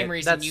 It's the Okay, same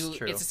reason that's you.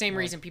 true. It's the same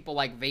reason people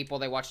like vape while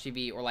they watch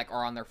TV or like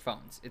are on their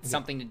phones. It's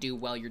something to do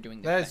while you're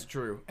doing. that The is thing.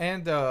 true,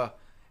 and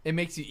it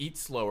makes you eat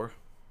slower.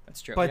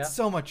 That's true. but Yeah.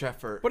 so much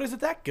effort. But is it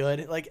that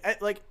good? Like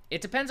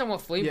It depends on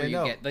what flavor Yeah, you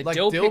no. get. The Like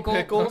dill dill pickle.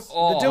 pickles?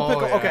 Oh, the dill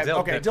pickle. yeah. Okay, Dill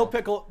okay, pickle. dill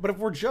pickle. But if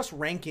we're just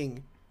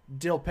ranking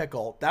dill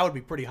pickle, that would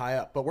be pretty high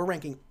up. But we're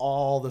ranking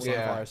all the Yeah.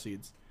 sunflower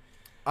seeds.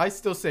 I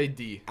still say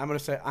D. I'm gonna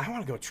say I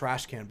want to go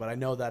trash can, but I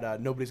know that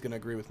nobody's gonna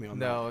agree with me on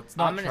that. No, it's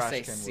not. I'm gonna trash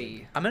say can C.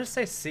 wood. I'm gonna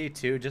say C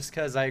too, just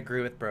because I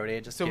agree with Brody.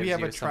 It just So gives we have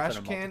you a trash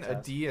something to can, a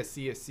multitask. D, a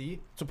C, a C.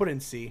 So put it in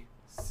C.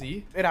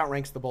 C. It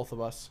outranks the both of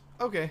us.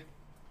 Okay,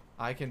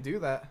 I can do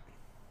that.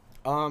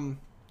 But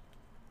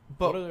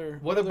But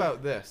what what other-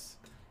 about this?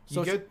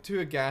 So You go it's- to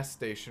a gas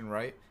station,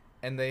 right?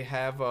 And they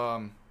have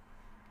God,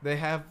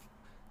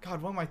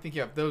 what am I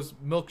thinking of? Those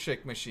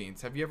milkshake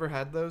machines. Have you ever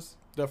had those?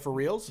 the for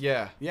reals.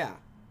 Yeah. Yeah,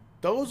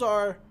 those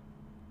are.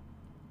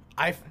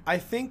 I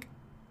think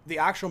the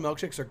actual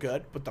milkshakes are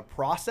good, but the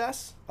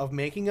process of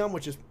making them,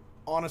 which is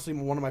honestly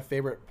one of my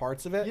favorite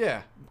parts of it,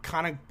 Yeah.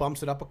 kind of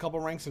bumps it up a couple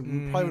ranks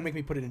and probably would make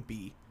me put it in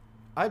B.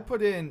 I'd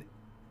put in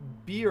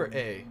B or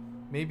A.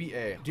 Maybe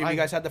A. Do you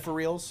guys had the for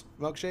reals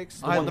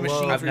milkshakes? The I one the love-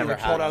 machines I've where you never like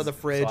pull it had out of the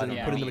them, fridge so I and don't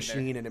you know. put it in the Me either.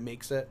 machine and it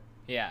makes it.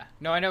 Yeah.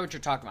 No, I know what you're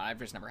talking about. I've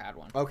just never had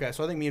one. Okay,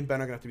 so I think me and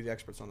Ben are gonna have to be the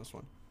experts on this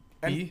one.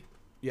 And- B?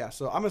 Yeah,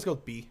 so I'm gonna go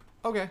with B.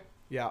 Okay.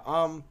 Yeah.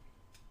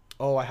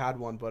 Oh, I had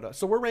one, but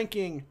so we're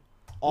ranking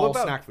all What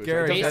about snack foods.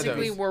 Gary? Right?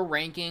 Basically, those. we're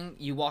ranking.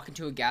 You walk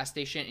into a gas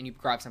station and you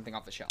grab something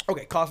off the shelf.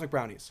 Okay, cosmic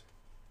brownies.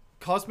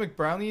 Cosmic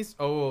brownies?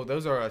 Oh,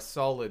 those are a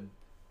solid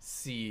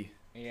C.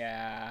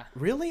 Yeah.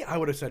 Really? I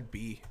would have said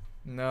B.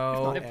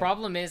 No. The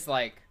problem is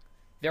like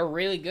they're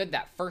really good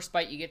that first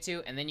bite you get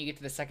to, and then you get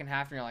to the second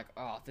half and you're like,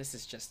 oh, this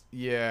is just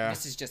Yeah.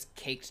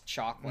 caked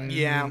chocolate.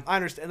 Yeah, I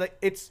understand. Like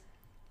it's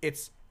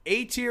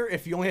A tier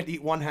if you only have to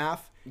eat one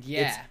half.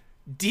 Yeah. It's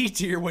D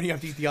tier when you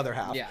have to eat the other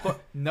half. Yeah.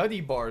 But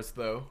Nutty Bars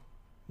though.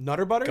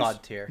 Nutter butters.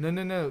 God tier.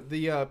 No.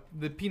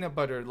 The peanut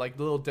butter, like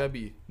Little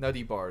Debbie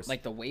Nutty Bars.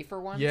 Like the wafer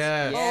ones.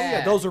 Yes. Oh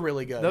yeah, those are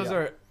really good. those yeah.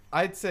 are,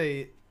 I'd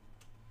say,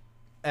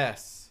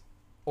 S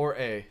or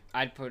A.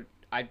 I'd put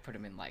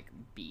them in like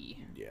B.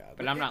 Yeah,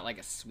 But I'm not like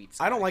a sweet.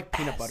 I don't guy. like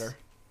peanut butter.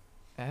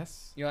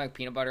 S. You don't like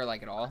peanut butter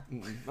like at all?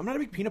 I'm not a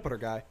big peanut butter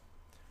guy.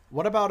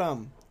 What about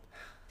I'm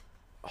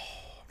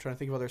trying to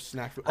think of other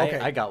snack food. I- Okay,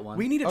 I got one.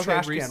 We need a Okay,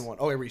 trash Reese. can one.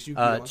 Oh, wait, Reese, you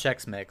can do one.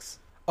 Chex Mix.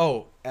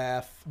 Oh,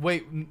 F.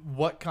 wait.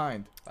 What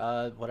kind?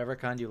 Whatever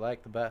kind you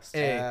like the best. A.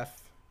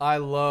 F. I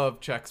love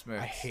Chex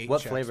Mix. I hate.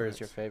 What Chex flavor Mix. is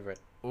your favorite?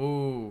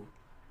 Ooh,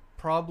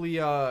 probably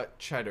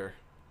cheddar.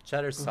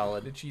 Cheddar's The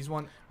solid. cheese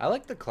one. I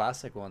like the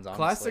classic ones, honestly.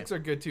 Classics are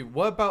good too.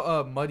 What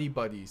about Muddy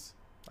Buddies?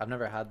 I've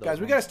never had those. Guys,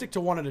 we ones. gotta stick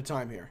to one at a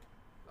time here.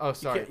 Oh, You,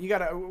 sorry. can't- you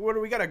gotta. What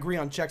do we gotta agree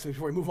on Chex Mix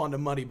before we move on to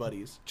Muddy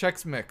Buddies?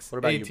 Chex Mix. What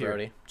about A you, tier.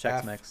 Brody? Chex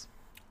F. Mix.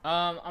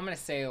 I'm gonna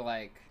say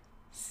like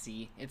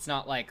C. It's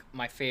not like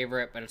my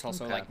favorite, but it's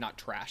also Okay. like not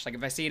trash. Like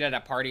if I see it at a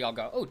party, I'll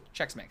go, oh,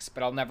 Chex Mix,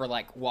 but I'll never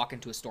like walk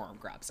into a store and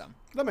grab some.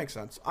 That makes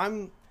sense.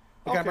 I'm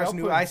the Okay, kind of person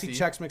I'll who put I in see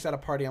C. Chex Mix at a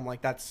party. I'm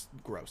like, that's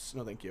gross.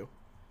 No, thank you.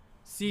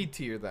 C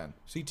tier then.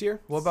 C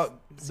tier. What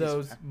about C's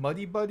those fair.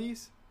 Muddy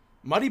Buddies?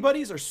 Muddy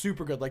Buddies are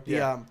super good. Like the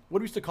Yeah. what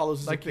do we used to call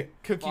those? as a Like the kid?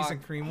 cookies Fuck.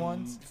 and cream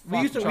ones?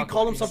 we Chocolate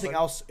call them peanut something butter.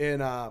 else in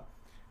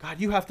God,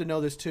 you have to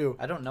know this too.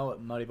 I don't know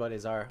what Muddy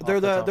Buddies are. off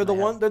They're top the of my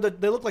one head.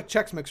 they look like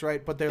Chex Mix,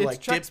 right? But they're It's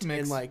like Chex dipped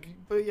Mix, in like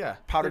but yeah,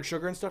 powdered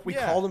sugar and stuff. We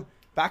yeah. call them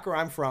back where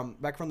I'm from,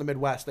 back from the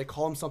Midwest. They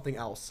call them something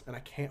else, and I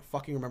can't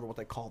fucking remember what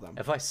they call them.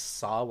 If I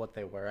saw what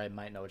they were, I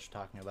might know what you're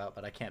talking about,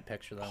 but I can't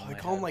picture them. Oh, in they my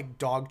call them head. like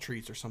dog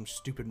treats or some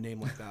stupid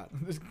name like that.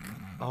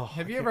 Oh,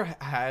 Have you ever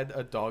had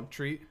a dog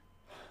treat?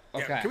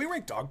 Okay. Yeah, can we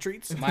rank dog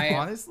treats?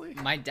 Honestly?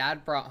 My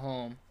dad brought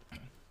home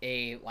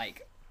a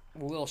like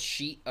little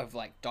sheet of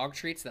like dog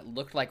treats that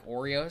looked like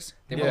Oreos.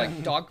 They were Yeah.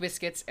 like dog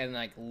biscuits and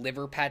like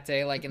liver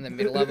pate like in the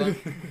middle of them.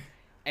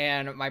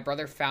 And my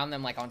brother found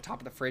them like on top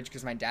of the fridge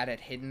because my dad had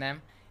hidden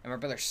them. And my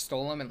brother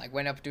stole them and like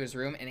went up to his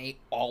room and ate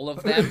all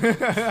of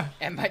them.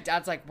 And my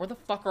dad's like, "Where the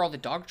fuck are all the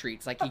dog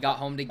treats?" Like he got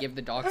home to give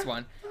the dogs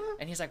one.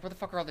 And he's like, "Where the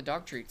fuck are all the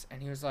dog treats?"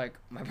 And he was like,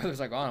 my brother's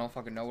like, "Oh, I don't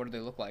fucking know. What do they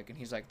look like?" And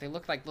he's like, "They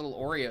look like little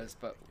Oreos,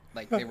 but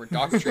like they were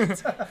dog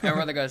treats." And my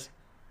brother goes,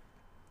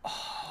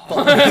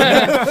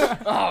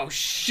 "Oh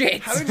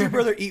shit." How did your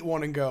brother eat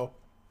one and go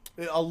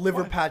a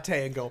liver pate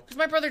and go? Because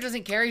my brother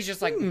doesn't care. He's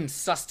just like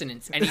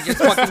sustenance, and he just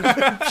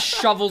fucking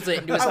shovels it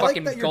into his I like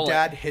fucking that your gullet.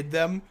 dad hid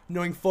them,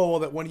 knowing full well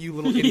that one of you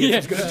little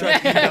idiots was gonna try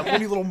to eat them. One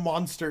of you little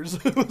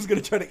monsters was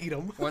gonna try to eat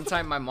them. One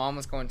time, my mom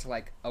was going to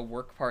like a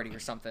work party or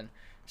something,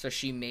 so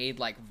she made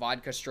like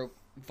vodka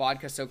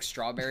soaked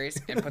strawberries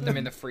and put them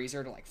in the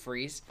freezer to like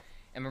freeze.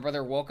 And my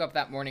brother woke up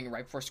that morning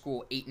right before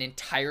school, ate an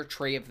entire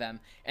tray of them,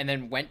 and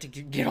then went to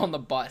get on the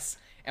bus.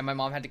 And my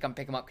mom had to come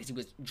pick him up because he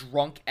was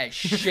drunk as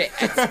shit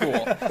at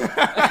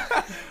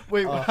school.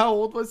 Wait, how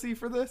old was he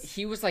for this?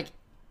 He was like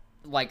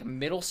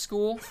middle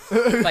school,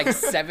 like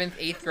 7th,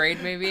 8th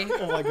grade maybe.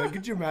 Oh my god,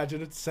 could you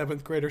imagine a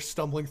 7th grader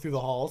stumbling through the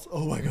halls?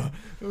 Oh my god,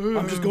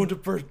 I'm just going to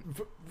first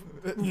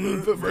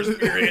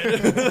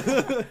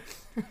period.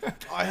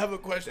 I have a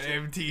question.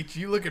 Damn, Teach,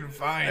 you looking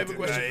fine I have a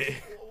question.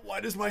 Why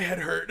does my head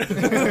hurt?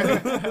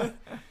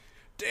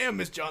 Damn,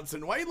 Miss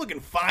Johnson, why are you looking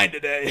fine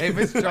today? Hey,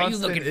 Miss Why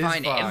Johnston you looking is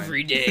fine fine.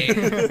 every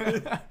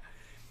day?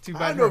 Too I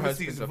bad don't know her if it's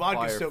these husband's a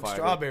vodka-soaked firefighter.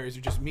 strawberries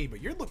or just me,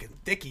 but you're looking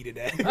thicky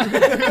today.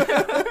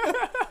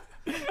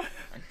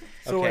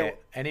 So Okay. wait,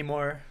 Any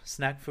more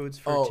snack foods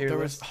for tier there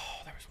list?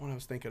 was one I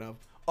was thinking of.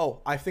 Oh,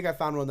 I think I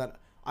found one that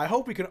I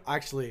hope we could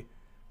actually.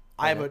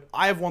 I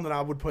have one that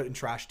I would put in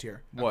trash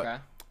tier. What? Okay.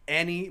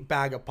 Any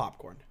bag of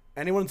popcorn.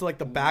 Anyone into like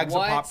the bags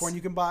What? of popcorn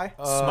you can buy?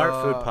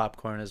 Smart food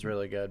popcorn is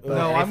really good. But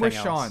No, I'm with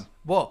anything else- Sean.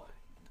 Well,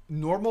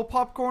 normal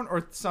popcorn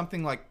or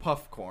something like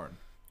puff corn?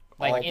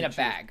 Like I in a could choose.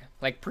 bag,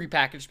 like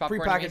prepackaged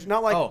popcorn. you Prepackaged, mean?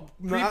 not like Oh,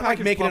 not like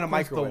making it in a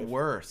popcorn's microwave. the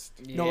worst.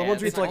 No, the ones where you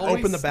have it's to like always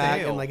open the bag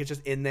stale. and like it's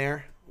just in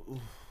there.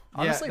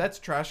 Honestly, Yeah, that's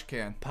trash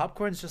can.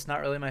 popcorn's just not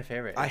really my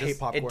favorite. I hate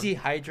popcorn. It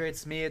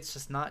dehydrates me. It's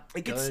just not.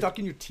 It gets good. stuck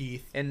in your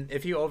teeth. And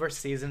if you over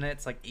season it,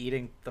 it's like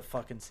eating the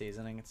fucking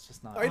seasoning. It's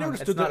just not. I never it's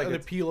understood not the a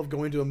good appeal of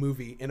going to a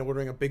movie and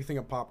ordering a big thing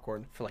of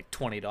popcorn. for like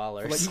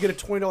 $20. Like you get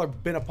a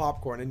 $20 bin of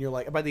popcorn and you're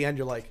like, by the end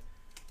you're like,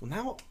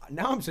 well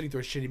now I'm sitting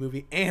through a shitty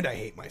movie and I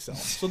hate myself.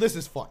 So this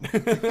is fun.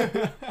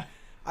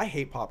 I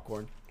hate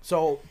popcorn.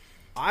 So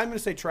I'm gonna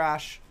say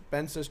trash.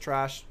 Ben says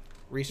trash.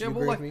 Reese, Yeah, you well,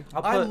 agree like, with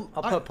me?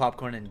 I'll put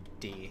popcorn in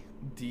D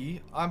D.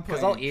 I'm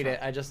because putting I'll eat it.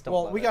 I just don't.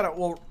 Well, love we it. gotta.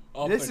 Well,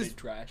 I'll This put is- it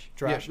trash.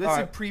 trash. Yeah, this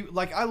All is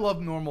like I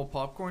love normal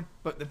popcorn,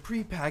 but the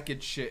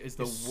prepackaged shit is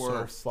the It's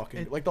worst. So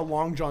fucking It- like the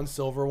Long John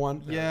Silver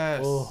one.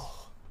 Yes. Ugh.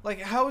 Like,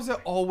 how is it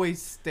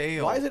always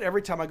stale? Why is it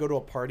every time I go to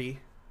a party?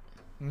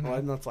 Mhm. Well,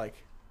 and that's like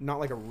not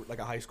like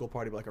a high school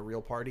party, but like a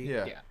real party.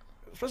 Yeah. Yeah.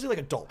 Especially like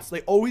adults, they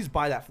always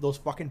buy that for those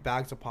fucking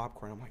bags of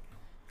popcorn. I'm like,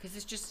 Because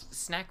it's just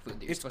snack food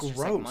that you're it's supposed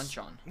gross. to just like munch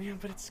on. Yeah,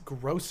 but it's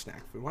gross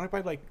snack food. Why don't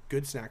I buy like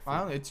good snack food? I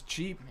don't know, it's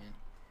cheap. Man.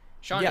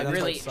 Sean Yeah, that's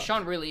really, what sucks.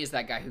 Sean really is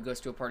that guy who goes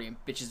to a party and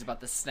bitches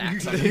about the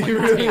snacks on the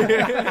fucking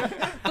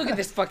table. Look at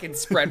this fucking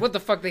spread. What the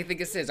fuck they think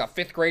this is? A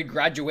 5th grade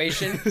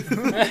graduation?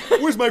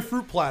 Where's my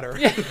fruit platter?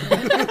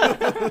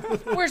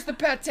 Where's the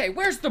pate?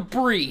 Where's the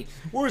brie?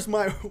 Where's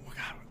my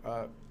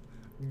I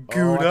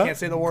Gouda? can't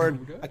say the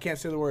word. I can't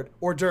say the word.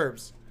 Hors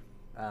d'oeuvres.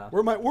 Oh.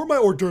 Where my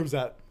hors d'oeuvres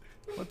at?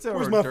 What's that?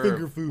 Where's hors my d'oeuvre?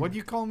 finger food? What do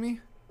you call me?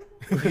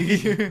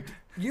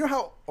 You know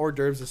how hors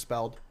d'oeuvres is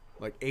spelled?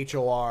 Like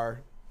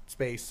HOR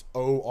space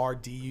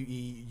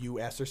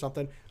ORDEUS or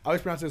something. I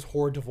always pronounce it as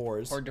hors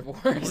d'oeuvres. Or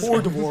divorce.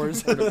 Hors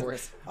d'oeuvres. Or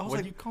divorce. I was What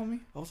like, do you call me?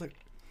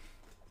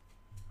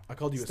 I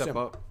called you Step a simp.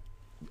 up.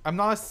 I'm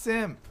not a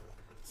simp.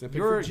 Simping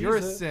You're for a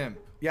Jesus. simp.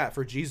 Yeah,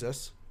 for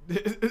Jesus.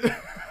 I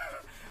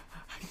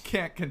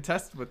can't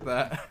contest with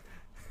that.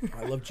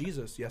 I love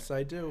Jesus. Yes,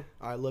 I do.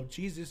 I love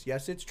Jesus.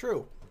 Yes, it's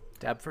true.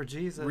 Dab for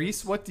Jesus.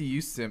 Reese, what do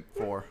you simp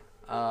for?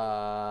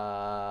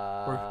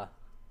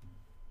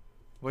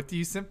 What do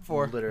you simp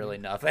for? Literally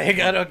nothing.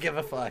 I don't give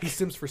a fuck. He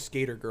sims for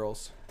skater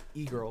girls,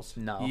 e-girls.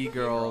 No.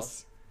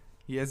 E-girls.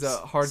 He has a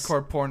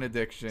hardcore porn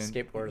addiction.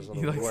 Skateboarders are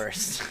He the likes-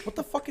 worst. What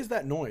the fuck is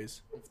that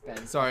noise? It's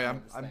Ben. Sorry, This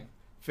I'm thing.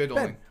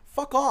 fiddling. Ben,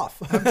 fuck off.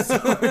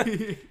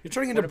 Sorry. You're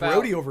turning into What about-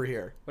 Brody over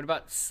here. What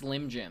about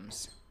Slim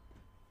Jims?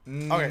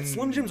 Okay,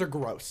 Slim Jims are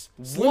gross.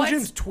 Slim What?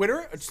 Jim's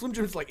Twitter, Slim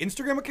Jim's like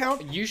Instagram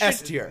account, You should,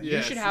 S tier. you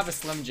Yes. should have a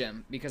Slim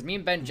Jim because me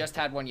and Ben just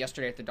had one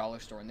yesterday at the dollar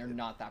store and they're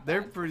not that bad.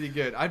 They're pretty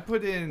good. I'd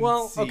put in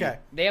Well, C. okay,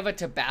 They have a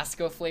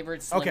Tabasco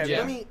flavored Slim okay. Jim.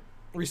 Let me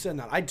resend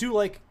that. I do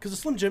like because the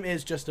Slim Jim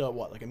is just a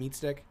what, like a meat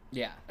stick.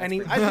 Yeah. And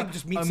that's I think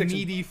just meat a sticks.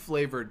 meaty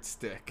flavored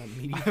stick. A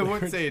meaty I flavored-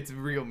 wouldn't say it's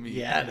real meat.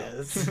 Yeah, it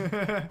is.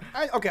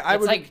 I it's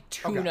would like okay.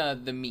 tuna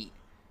the meat.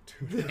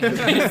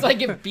 It's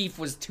like if beef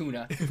was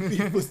tuna.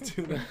 Beef was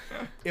tuna.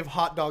 If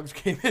hot dogs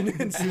came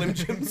in Slim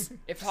Jims,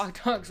 If hot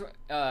dogs were,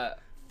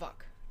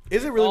 fuck.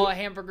 is it If really? all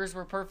hamburgers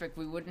were perfect,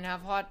 we wouldn't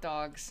have hot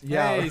dogs.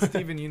 Yeah. Hey,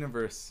 Steven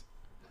Universe.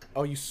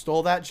 Oh, you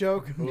stole that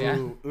joke? Yeah.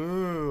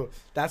 Ooh,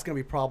 that's gonna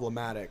be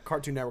problematic.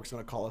 Cartoon Network's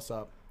gonna call us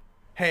up.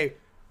 Hey,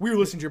 we were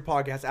listening to your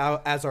podcast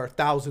as are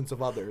thousands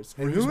of others,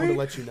 and we just want to Really?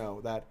 let you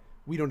know that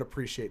we don't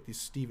appreciate the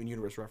Steven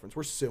Universe reference.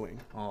 We're suing.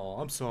 Oh,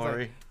 I'm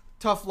sorry.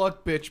 Tough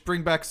luck, bitch.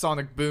 Bring back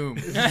Sonic Boom.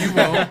 You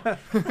won't.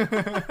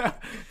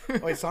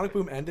 Wait, Sonic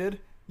Boom ended?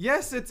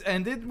 Yes, it's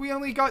ended. We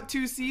only got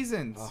 2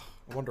 seasons. Ugh,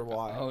 I wonder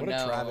why. Oh, what a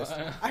no.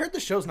 travesty. I heard the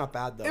show's not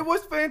bad though. It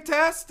was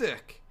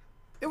fantastic.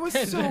 It was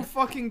so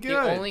fucking good.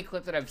 The only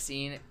clip that I've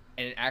seen,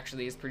 and it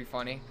actually is pretty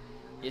funny,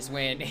 is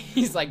when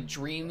he's like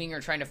dreaming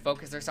or trying to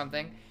focus or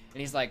something, and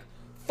he's like,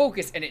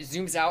 focus, and it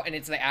zooms out, and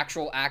it's the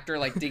actual actor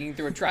like digging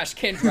through a trash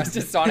can dressed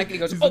as Sonic, and he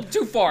goes, oh,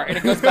 too far, and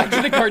it goes back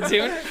to the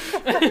cartoon.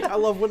 I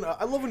love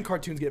when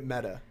cartoons get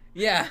meta.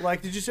 Yeah.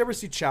 Like, did you ever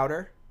see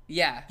Chowder?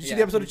 Yeah. Did you see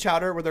the episode of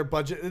Chowder where their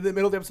budget in the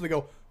middle of the episode they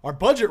go, our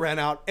budget ran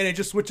out, and it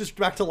just switches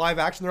back to live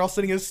action. They're all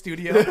sitting in a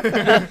studio,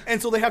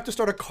 and so they have to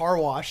start a car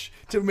wash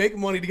to make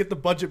money to get the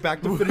budget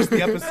back to finish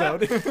the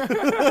episode.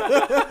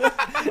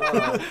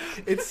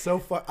 It's so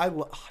fun.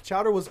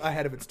 Chowder was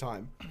ahead of its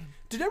time.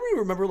 Did everyone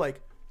remember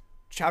like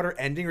Chowder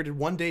ending, or did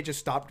one day just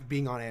stop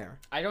being on air?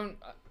 I don't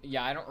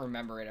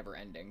remember it ever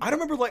ending. I don't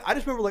remember. I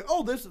just remember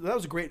oh, that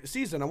was a great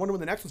season. I wonder when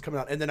the next one's coming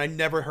out, and then I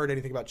never heard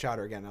anything about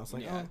Chowder again. I was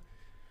like, Yeah.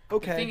 oh,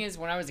 okay. The thing is,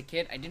 when I was a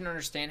kid, I didn't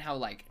understand how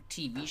like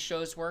TV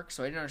shows work,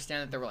 so I didn't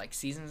understand that there were like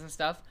seasons and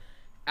stuff.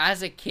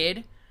 As a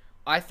kid,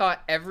 I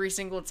thought every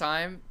single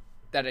time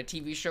that a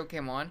TV show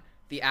came on,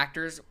 the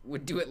actors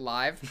would do it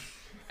live,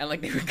 and like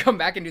they would come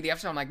back and do the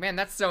episode. I'm like, man,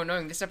 that's so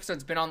annoying. This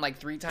episode's been on like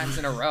 3 times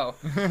in a row.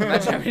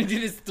 Imagine having to do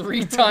this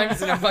 3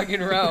 times in a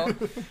fucking row.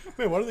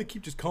 Man, why do they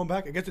keep just coming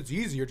back? I guess it's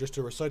easier just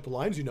to recite the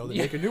lines than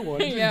make a new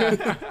one.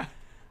 Yeah.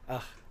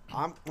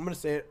 I'm gonna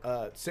say it.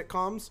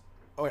 Sitcoms.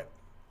 Oh wait,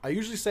 I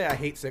usually say I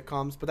hate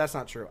sitcoms, but that's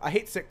not true. I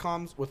hate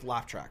sitcoms with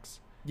laugh tracks.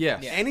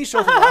 Yes. Yeah. Any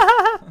show,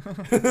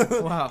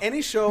 for Wow.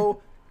 any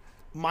show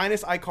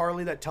minus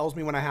iCarly that tells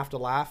me when I have to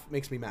laugh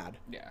makes me mad.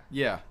 Yeah.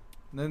 Yeah.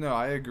 No,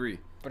 I agree.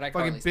 But I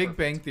Fucking Big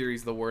Bang Theory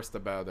is the worst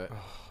about it.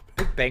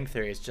 Big Bang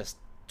Theory is just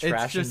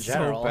trash just in so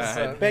general.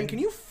 bad. Ben, can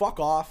you fuck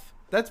off?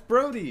 That's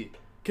Brody.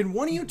 Can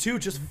one of you two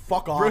just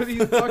fuck off?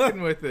 Brody's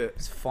fucking with it.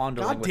 He's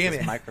fondling God with damn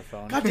his it.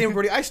 microphone. God damn it,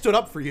 Brody, I stood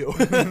up for you.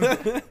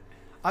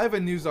 I have a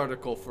news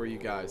article for you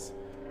guys.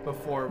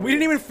 Before We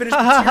didn't even finish the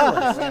tier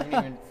list. I haven't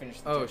even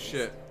finished the Oh tier list.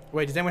 shit.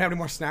 Wait, does anyone have any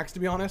more snacks, to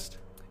be honest?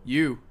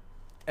 You.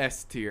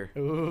 S tier.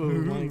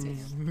 Ooh,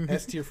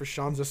 S tier for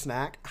Sean's a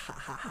snack.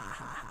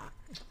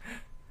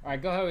 All right,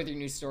 go ahead with your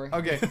news story.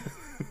 Okay.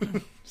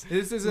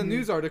 This is a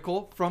news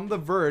article from The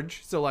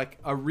Verge, so like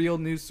a real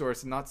news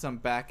source, not some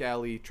back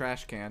alley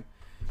trash can.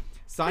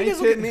 Hey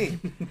guys, look at me.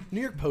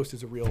 New York Post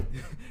is a real...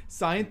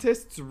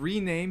 Scientists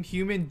rename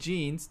human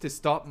genes to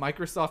stop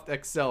Microsoft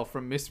Excel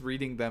from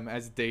misreading them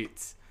as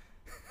dates.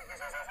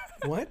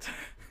 What?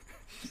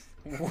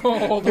 Whoa,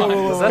 hold on.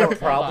 Is that a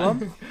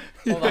problem?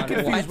 Hold I'm on.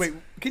 confused. What? Wait,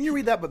 can you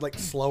read that but like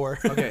slower?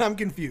 Okay. I'm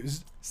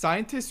confused.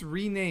 Scientists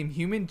rename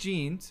human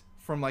genes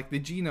from like the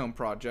Genome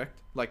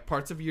Project, like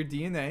parts of your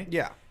DNA,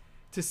 Yeah.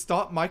 to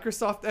stop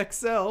Microsoft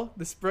Excel,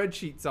 the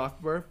spreadsheet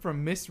software,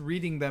 from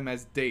misreading them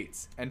as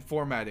dates and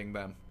formatting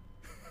them.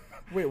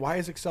 Wait, why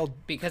is Excel...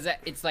 Because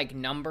it's like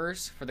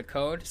numbers for the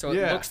code, so it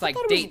Yeah. looks like I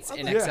thought it was- dates I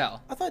in thought-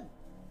 Excel.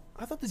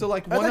 I thought the, So,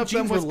 like, I one thought of them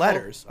genes was were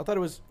letters. I thought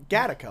it was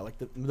Gattaca, like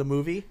the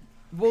movie.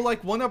 Well,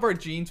 like one of our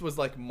genes was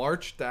like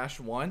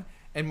March-1,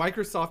 and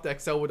Microsoft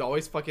Excel would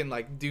always fucking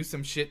like do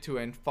some shit to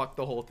it and fuck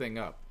the whole thing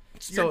up.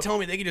 So you're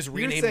telling me they can just you're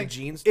rename saying the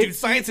genes? Dude,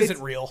 science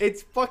isn't real.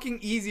 It's fucking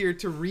easier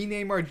to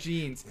rename our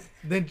genes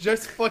than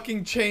just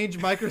fucking change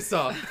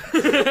Microsoft.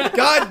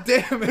 God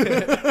damn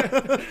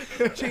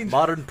it.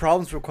 Modern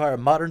problems require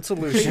modern Change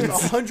solutions.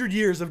 100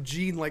 years of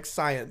gene like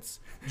science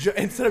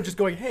instead of just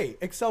going, hey,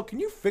 Excel, can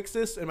you fix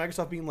this? And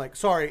Microsoft being like,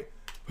 sorry,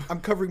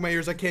 I'm covering my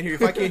ears. I can't hear you.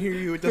 If I can't hear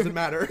you, it doesn't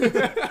matter.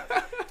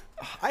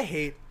 I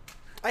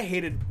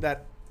hated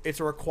that it's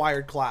a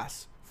required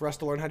class for us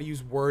to learn how to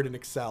use Word and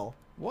Excel.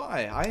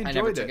 Why? I enjoyed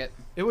never it. took it.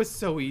 It was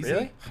so easy.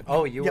 Really?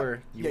 Oh, you Yeah,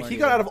 were. You yeah, weren't he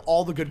got even- out of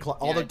all the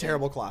all Yeah, the I did.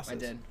 terrible classes. I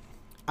did.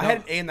 I had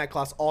an A in that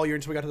class all year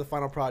until we got to the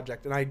final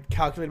project, and I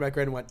calculated my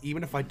grade and went,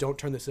 even if I don't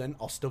turn this in,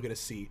 I'll still get a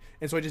C.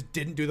 And so I just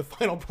didn't do the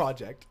final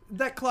project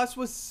That class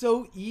was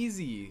so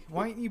easy.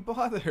 Why didn't you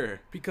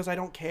bother? because I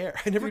don't care.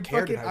 I never Dude,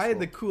 cared in fucking, high I school.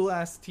 had the cool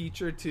ass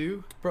teacher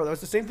too. Bro, that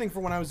was the same thing for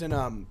when I was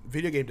in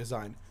video game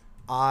design.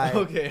 I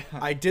Okay.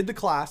 I did the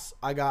class.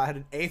 I had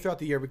an A throughout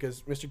the year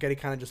because Mr. Getty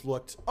kind of just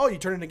looked, oh, you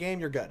turned in a game,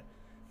 you're good.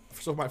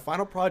 So my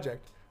final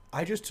project,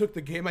 I just took the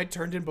game I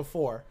turned in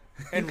before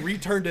and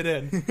returned it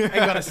in and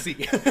got a C.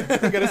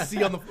 I got a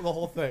C on the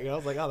whole thing. I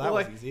was like, oh, that Well,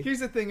 was like, easy.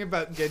 here's the thing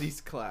about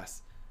Getty's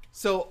class.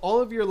 So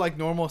all of your like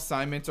normal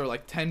assignments are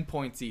like 10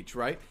 points each,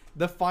 right?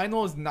 The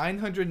final is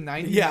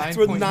 999.99. Yeah, it's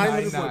with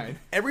 900.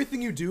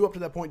 Everything you do up to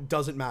that point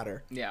doesn't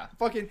matter. Yeah.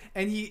 Fucking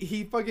and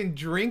he fucking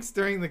drinks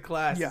during the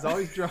class. Yeah. He's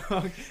always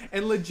drunk.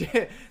 And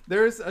legit,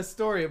 there's a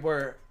story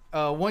where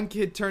one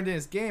kid turned in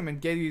his game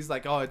and Getty's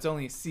like, "Oh, it's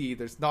only a C.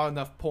 There's not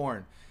enough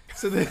porn."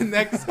 So the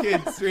next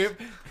kid,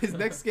 his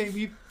next game,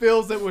 he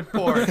fills it with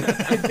porn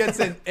and gets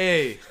an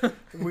A.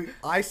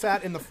 I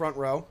sat in the front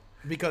row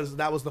because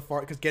that was the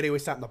far because Getty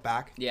always sat in the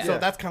back. Yeah. So Yeah.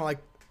 that's kind of like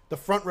the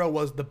front row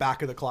was the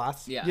back of the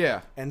class. Yeah.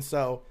 Yeah. And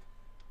so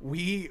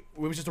it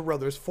was just a row.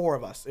 There's 4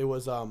 of us. It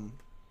was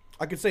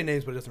I could say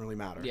names, but it doesn't really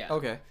matter. Yeah.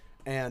 Okay.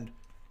 And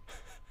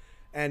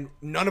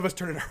none of us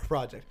turned in our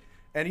project.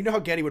 And you know how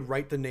Getty would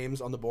write the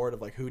names on the board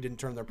of like who didn't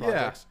turn their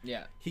projects?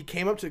 Yeah. He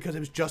came up to because it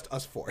was just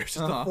us 4. It was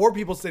just Uh-huh. the 4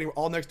 people sitting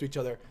all next to each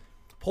other.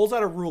 Pulls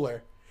out a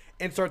ruler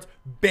and starts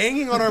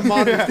banging on our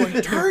monitors,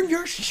 going, "Turn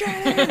your shit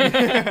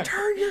in!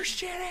 Turn your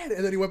shit in!"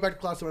 And then he went back to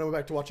class and I went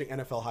back to watching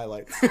NFL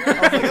highlights. I was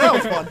like, that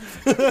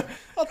was fun.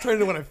 I'll turn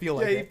it in when I feel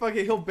like Yeah,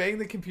 it. he'll bang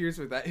the computers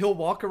with that. He'll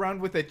walk around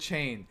with a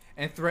chain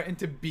and threaten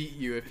to beat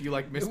you if you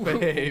like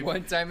misbehave.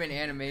 One time in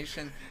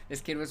animation,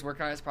 this kid was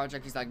working on his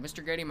project. He's like,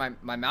 "Mr. Getty, my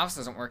mouse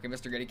isn't working."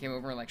 Mr. Getty came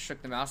over and like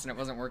shook the mouse and it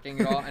wasn't working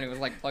at all, and it was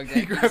like plugged in.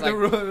 He He was grabbed the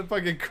like, ruler and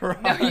fucking cross.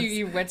 no,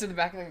 he went to the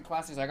back of the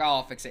class. He's like, "Oh,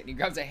 I'll fix it." And he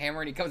grabs a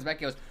hammer and he comes back.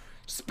 He goes,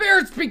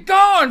 "Spirits be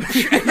gone!" and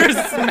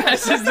just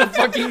smashes the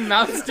fucking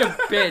mouse to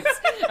bits.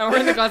 And we're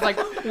in the class like,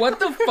 "What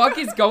the fuck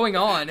is going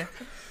on?"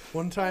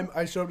 One time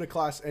I showed up to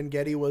class and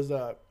Getty was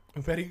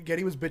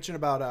bitching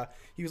about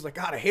he was like,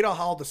 "God, I hate how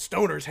all the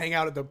stoners hang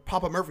out at the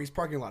Papa Murphy's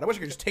parking lot. I wish I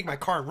could just take my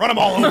car and run them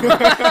all over."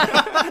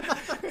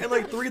 And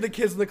like 3 of the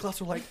kids in the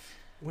class were like,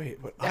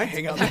 "Wait, what? I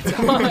hang out there.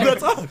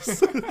 That's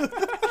us."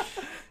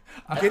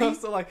 I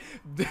also like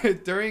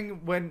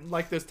during when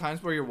like those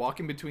times where you're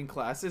walking between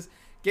classes,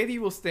 Getty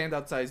will stand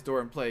outside his door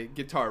and play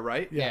guitar,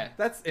 right? Yeah.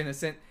 That's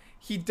innocent.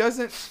 he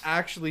doesn't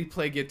actually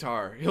play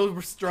guitar.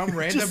 He'll strum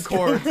random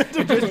chords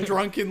and just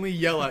drunkenly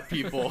yell at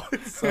people.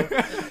 So,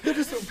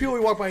 just people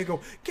walk by and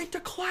go, "Get to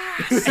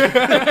class." We still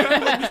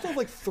have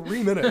like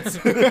 3 minutes.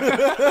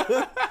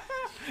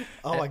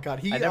 Oh my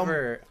god,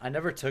 I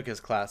never took his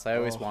class. I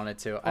always wanted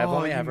to. I've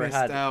only you ever missed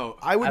had. out.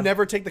 I would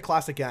never take the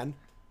class again.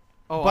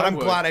 Oh, But I I'm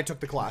would. glad I took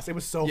the class. It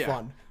was so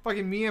fun.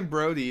 Fucking me and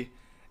Brody.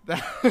 Did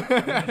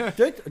I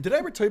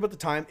ever tell you about the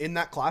time in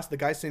that class, the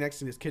guy sitting next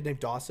to me, this kid named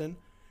Dawson,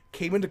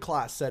 came into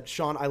class, said,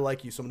 "Sean, I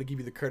like you, so I'm going to give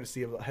you the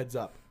courtesy of a heads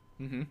up.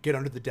 Get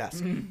under the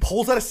desk."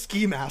 Pulls out a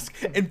ski mask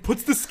and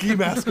puts the ski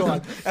mask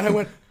on. And I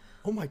went,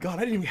 "Oh my god, I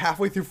didn't even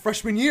halfway through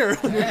freshman year."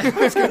 I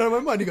was getting out of my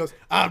mind. He goes,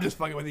 "I'm just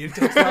fucking with you."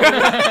 Oh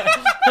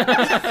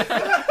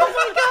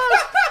my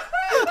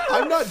god.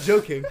 I'm not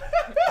joking.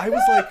 I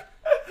was like,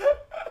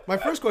 my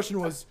first question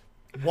was,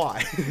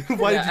 why?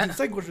 Why did you? The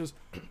second question was,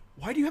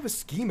 why do you have a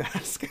ski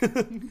mask?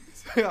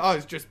 I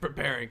was just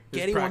preparing.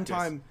 Getty one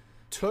time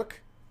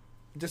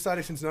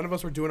decided since none of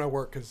us were doing our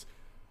work, because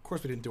of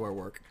course we didn't do our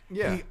work.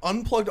 Yeah. He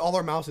unplugged all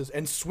our mouses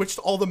and switched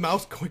all the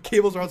mouse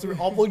cables around, so we were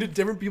all plugged into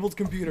different people's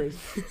computers.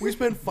 We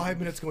spent 5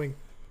 minutes going,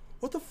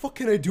 "What the fuck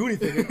can I do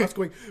anything?" And us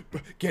going,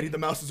 "Getty, the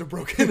mouses are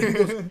broken." And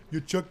he goes,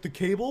 "You chucked the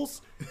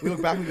cables?" We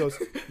look back and he goes,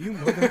 "You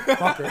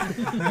motherfucker.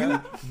 You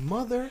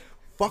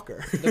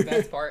motherfucker." The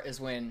best part is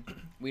when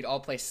we'd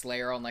all play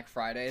Slayer on like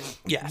Fridays,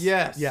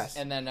 Yes.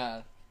 and then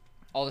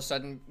all of a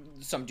sudden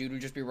some dude would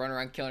just be running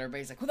around killing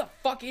everybody. He's like, "Who the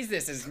fuck is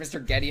this?" Is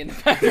Mr. Getty in the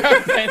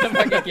background playing the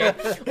fucking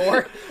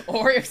game?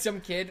 Or if some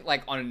kid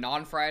like on a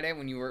non-Friday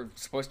when you were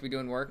supposed to be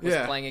doing work was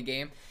playing a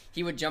game,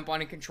 he would jump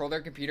on and control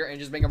their computer and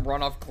just make them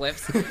run off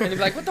cliffs. And they'd be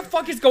like, "What the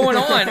fuck is going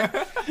on?"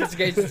 Mr.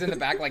 Getty's just in the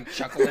back like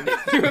chuckling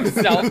to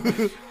himself.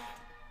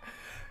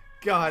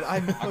 God,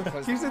 close my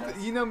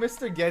eyes. you know,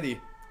 Mr. Getty.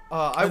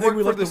 I think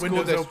we worked for left the the school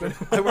windows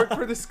district. I worked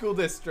for the school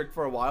district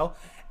for a while.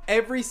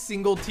 Every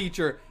single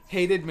teacher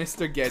hated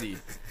Mr. Getty.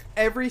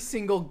 Every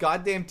single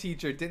goddamn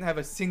teacher didn't have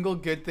a single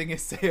good thing to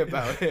say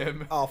about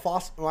him. Oh,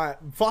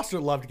 Foster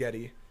loved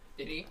Getty.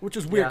 Did he? Which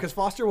is weird Yeah.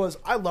 because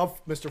I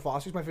love Mr.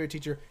 Foster. He's my favorite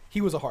teacher.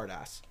 He was a hard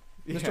ass.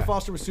 Mr. Yeah.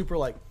 Foster was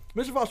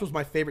Mr. Foster was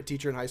my favorite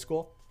teacher in high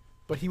school,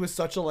 but he was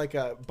such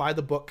a by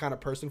the book kind of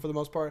person for the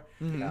most part.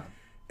 Yeah.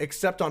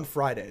 Except on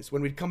Fridays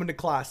when we'd come into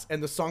class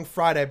and the song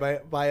 "Friday"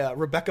 by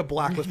Rebecca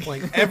Black was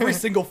playing every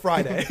single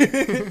Friday.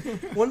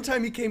 One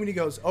time he came and he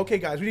goes, "Okay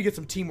guys, we need to get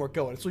some teamwork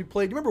going." So we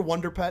played. You remember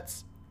Wonder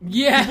Pets?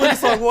 Yeah. He played the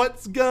song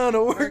 "What's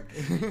Gonna Work."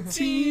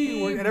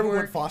 Teamwork. And everyone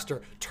went,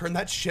 "Foster, turn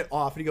that shit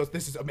off." And he goes,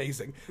 "This is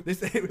amazing."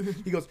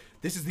 He goes,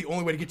 "This is the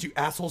only way to get you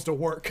assholes to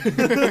work."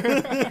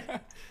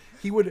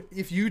 He would,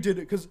 if you did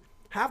it, because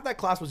half that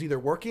class was either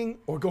working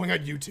or going on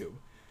YouTube.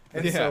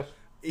 And so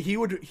he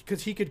would,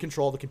 because he could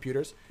control the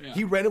computers,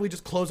 he randomly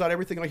just close out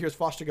everything and I hear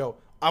Foster go,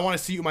 "I want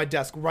to see you at my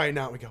desk right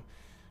now." And we go,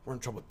 "We're in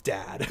trouble with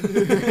Dad."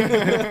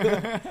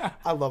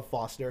 I love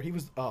Foster. He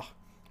was,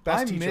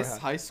 best teacher I miss had.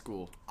 high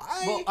school.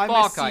 I I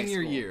fuck miss high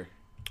senior school. year.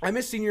 I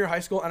miss senior year of high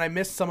school, and I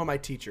miss some of my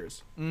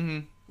teachers.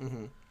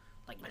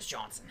 Like Miss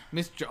Johnson.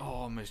 Miss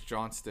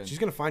Johnston. She's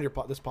gonna find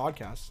this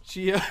podcast,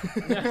 She and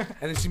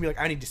then she'll be like,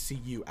 "I need to see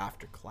you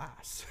after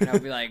class." And I'll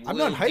be like, I'm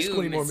not in "Will high do, school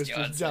anymore, Miss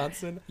Mr.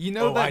 Johnson. You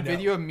know Oh, I that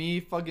video of me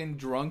fucking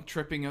drunk,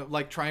 tripping up,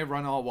 like trying to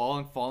run on a wall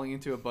and falling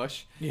into a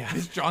bush? Yeah.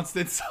 Miss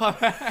Johnston saw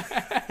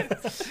that.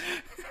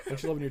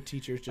 Don't you love when your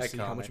teachers just see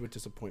how much Iconic. of a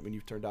disappointment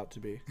you've turned out to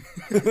be?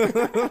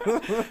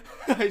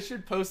 I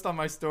should post on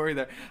my story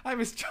there. Hi,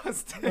 Miss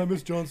Johnston. Hi,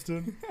 Miss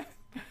Johnston.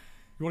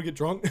 You want to get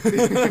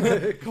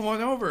drunk? Come on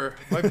over.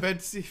 My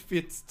bed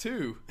fits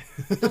too.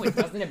 No, it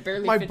doesn't. It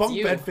barely My fits bunk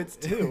you. bed fits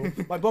two.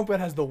 My bunk bed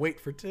has the weight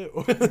for two.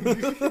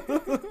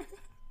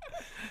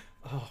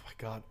 Oh my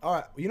god! All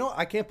right, you know what?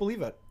 I can't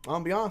believe it. I'm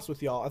gonna be honest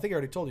with y'all. I think I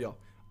already told y'all.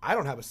 I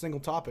don't have a single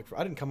topic.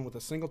 I didn't come in with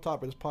a single topic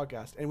for this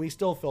podcast, and we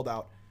still filled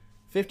out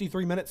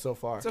 53 minutes so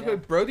far. So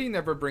Brody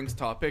never brings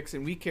topics,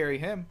 and we carry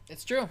him.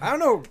 It's true. I don't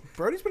know.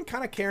 Brody's been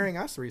kind of carrying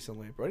us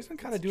recently. Brody's been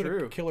kind of It's doing a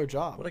true. killer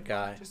job. What a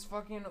guy. Just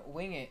fucking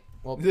wing it.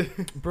 Well,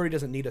 Brody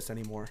doesn't need us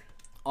anymore.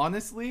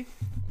 Honestly,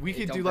 we Hey,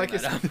 could don't do bring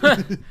like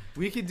that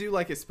we could do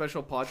like a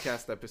special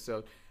podcast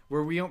episode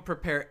where we don't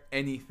prepare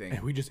anything.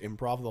 And we just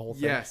improv the whole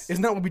thing. Yes.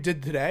 Isn't that what we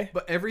did today?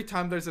 But every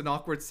time there's an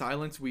awkward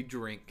silence, we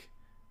drink.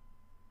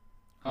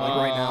 Like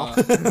right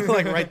now?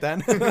 Like right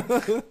then?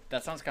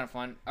 That sounds kind of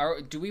fun.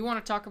 Do we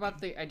want to talk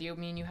about the idea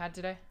me and you had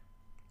today?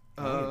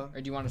 Or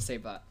do you want to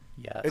save that?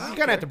 Yeah. You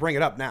kind of have to bring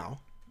it up now.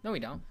 No, we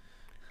don't.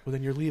 Well,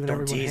 then you're leaving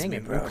Don't everyone tease me,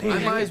 hanging. bro. I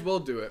might as well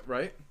do it,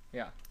 right?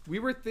 Yeah. We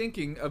were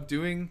thinking of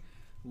doing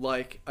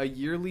like a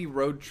yearly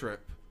road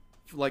trip,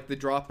 for, like the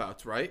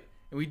dropouts, right?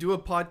 And we do a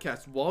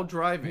podcast while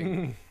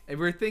driving. And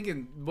we were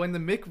thinking when the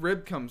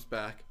McRib comes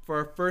back for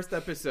our first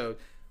episode,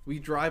 we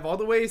drive all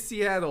the way to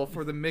Seattle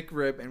for the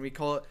McRib, and we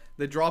call it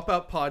the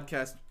Dropout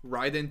Podcast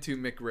Ride into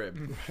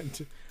McRib.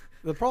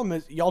 The problem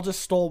is, y'all just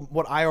stole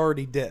what I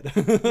already did.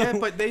 Yeah,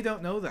 but they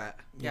don't know that.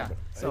 Yeah.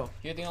 So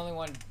You're the only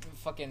one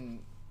fucking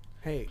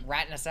Hey,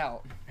 ratting us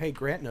out.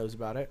 Grant knows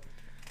about it.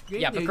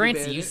 Yeah, but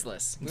Grant's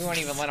useless. We won't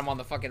even let him on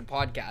the fucking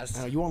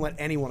podcast. You won't let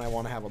anyone I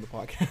want to have on the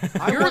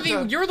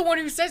podcast. You're the one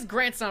who says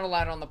Grant's not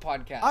allowed on the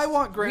podcast. I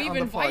want Grant on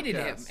the We've invited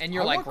him, podcast. and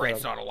you're I like, want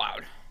Grant's Grant. not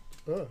allowed.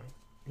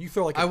 You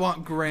throw like I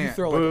want Grant. You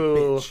throw like a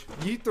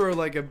bitch. You throw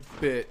like a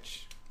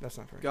bitch. That's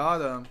not fair.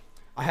 Got him.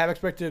 I have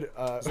expected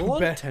There's a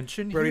lot of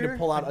tension Brody here. to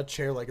pull out a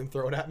chair leg and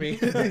throw it at me.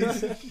 Do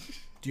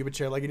you have a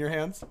chair leg in your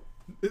hands?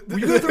 Were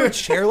you gonna throw a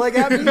chair leg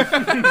at me?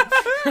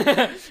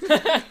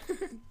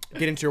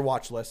 Get into your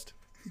watch list.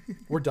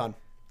 We're done.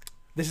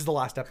 This is the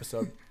last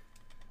episode.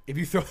 If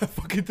you throw that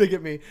fucking thing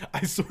at me,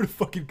 I swear to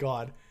fucking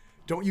God,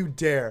 don't you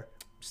dare.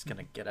 Just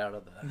gonna get out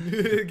of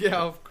the. Get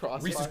off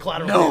crossfire. Reese's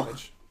collateral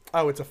damage.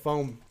 Oh, it's a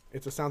foam.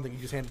 It's a sound thing you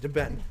just handed to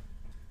Ben.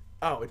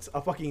 Oh, it's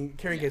a fucking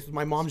carrying case with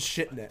my mom's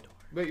shit in it.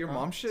 Wait, your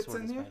mom shit's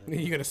in here?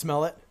 You gonna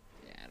smell it?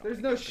 Yeah, I don't There's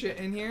think no it's shit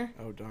in here.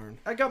 Oh, darn.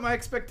 I got my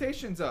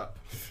expectations up.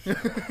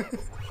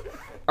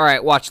 All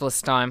right, watch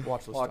list time.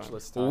 Watch list. Watch time.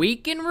 list time.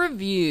 Week in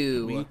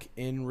review. Week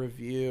in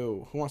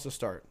review. Who wants to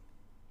start?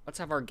 Let's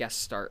have our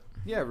guest start.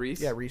 Yeah, Reese.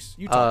 Yeah, Reese.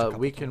 You talked a couple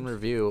Week in times.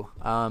 review.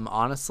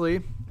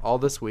 Honestly, all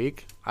this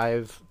week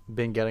I've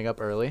been getting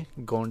up early,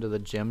 going to the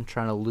gym,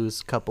 trying to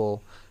lose a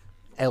couple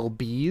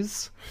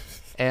lbs,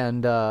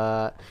 and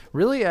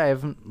really I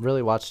haven't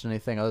really watched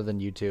anything other than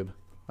YouTube.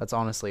 That's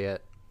honestly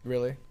it.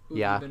 Really? Who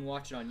Yeah. have you been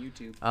watching on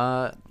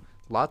YouTube?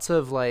 Lots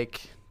of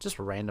like just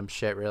random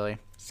shit. Really,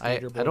 I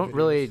Skater don't boy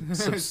really.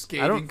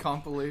 Skating I don't.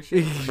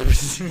 compilation.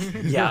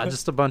 Yeah,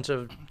 just a bunch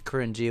of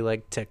cringy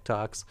like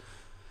TikToks.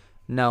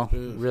 No, Ugh,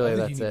 really,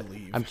 I think that's you it. need to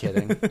leave. I'm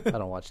kidding. I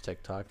don't watch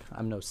TikTok.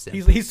 I'm no simp.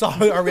 He saw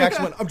our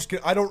reaction. Went, I'm just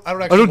kidding. I don't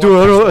actually. I don't watch do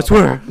it. that I stuff.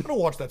 swear. I don't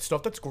watch that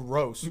stuff. That's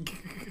gross.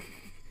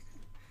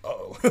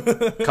 Oh.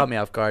 Caught me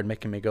off guard,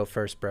 making me go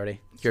first,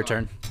 Brody. Your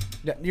turn.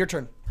 Yeah, your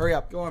turn. Hurry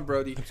up. Go on,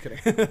 Brody. I'm just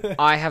kidding.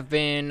 I have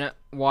been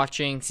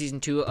watching season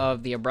 2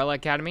 of The Umbrella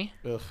Academy,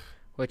 Ugh.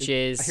 which I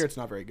is hear it's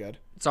not very good.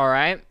 it's all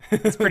right.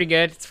 It's pretty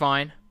good. It's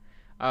fine.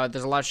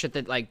 There's a lot of shit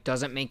that like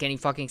doesn't make any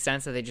fucking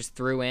sense that they just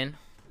threw in.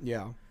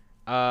 Yeah.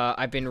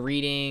 I've been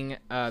reading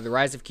The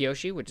Rise of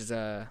Kyoshi, which is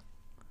a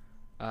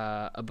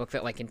book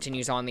that like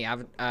continues on the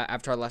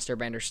Avatar: Last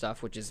Airbender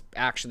stuff, which is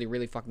actually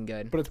really fucking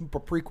good. But it's a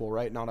prequel,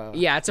 right? Not a.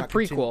 Yeah, it's a not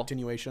prequel.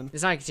 Continuation.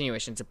 It's not a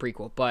continuation; it's a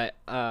prequel. But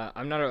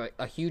I'm not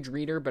a huge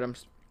reader, but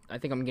I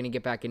think I'm gonna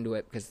get back into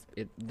it because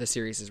the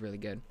series is really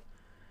good.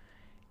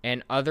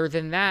 And other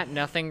than that,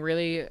 nothing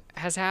really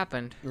has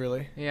happened.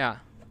 Really? Yeah,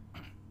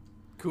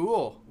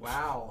 Cool.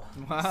 Wow.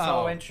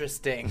 Wow.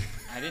 interesting.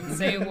 I didn't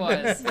say it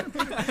was.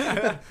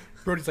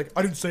 Brody's like,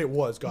 I didn't say it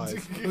was, guys.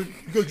 You guys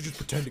could just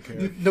pretend to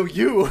care. No,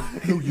 you.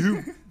 No,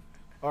 you.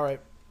 All right,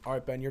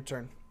 Ben, your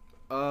turn.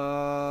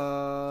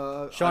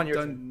 Sean, Sean, I've your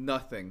done turn.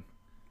 nothing.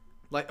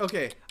 Like,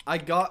 okay, I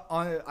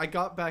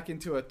got back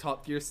into a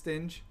Top Gear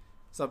stinge,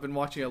 so I've been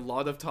watching a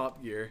lot of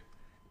Top Gear,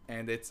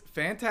 and it's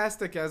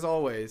fantastic as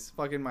always.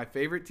 Fucking my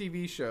favorite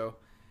TV show,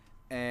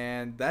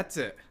 and that's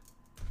it.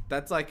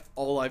 That's like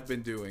all I've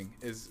been doing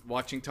is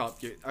watching Top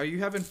Gear. Are you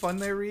having fun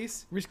there,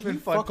 Reese? Reese, Having can you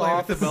fun fuck playing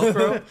off? with the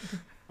Velcro?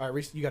 All right,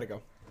 Reese, you gotta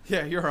go.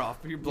 Yeah, you're off.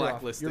 You're You're off.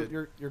 blacklisted.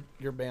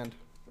 You're banned.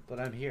 But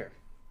I'm here.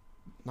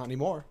 Not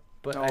anymore.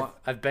 But No,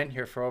 I've been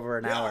here for over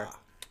an hour.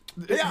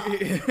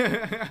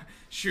 Yeah.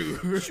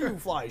 Shoo. Shoe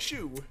fly,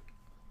 shoe.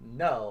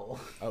 No.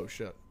 Oh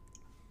shit.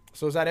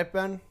 So is that it,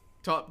 Ben?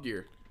 Top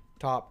Gear.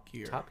 Top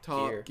Gear. Top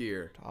Top gear.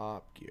 Gear.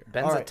 Top Gear.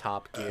 Ben's All a right.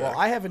 top gear. Well,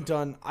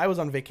 I was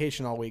on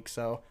vacation all week,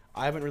 so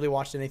I haven't really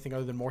watched anything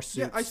other than more Suits.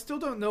 Yeah, I still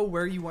don't know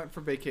where you went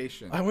for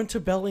vacation. I went to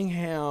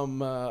Bellingham.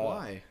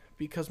 Why?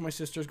 Because my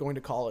sister's going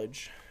to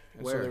college.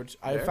 And Where? So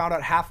I There? found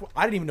out halfway.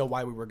 I didn't even know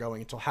why we were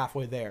going until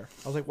halfway there.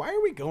 I was like, "Why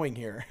are we going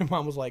here?" And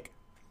Mom was like,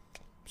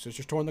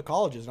 "Sister's touring the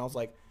colleges," and I was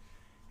like,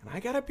 "And I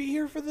gotta be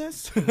here for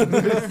this?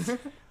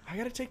 I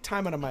gotta take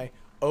time out of my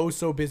oh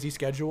so busy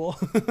schedule."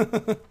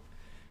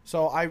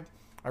 So I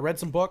read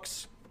some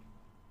books.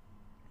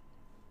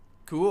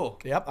 Cool.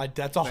 Yep,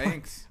 that's all.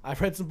 Thanks.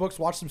 I've read some books,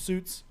 watched some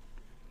Suits.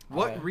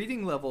 What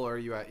reading level are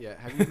you at yet?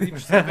 Have you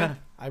reached 7?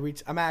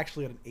 I'm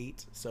actually at an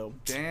 8, so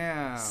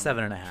Damn.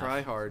 7.5.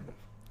 Try hard.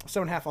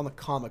 7.5 on the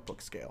comic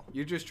book scale.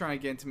 You're just trying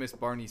to get into Miss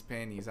Barney's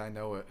panties. I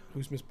know it.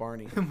 Who's Miss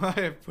Barney?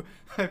 my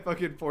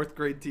fucking 4th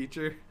grade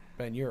teacher.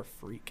 Ben, you're a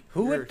freak.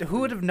 Who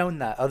would have known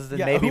that other than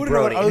Yeah, maybe who would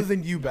know it Brody? other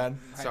than you, Ben?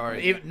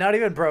 Sorry. Not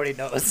even Brody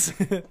knows.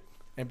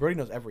 And Brody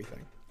knows everything.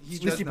 He At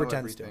least does he know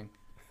pretends everything.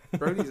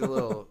 Brody's a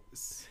little...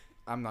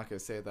 I'm not going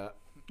to say that.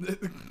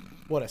 to.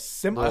 What a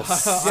simple, Little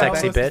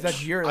sexy bitch.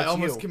 That's I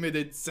almost you.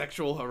 committed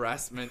sexual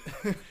harassment.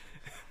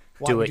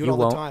 Why, Do we it, do it you all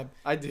won't. the time.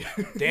 I do.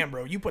 Damn,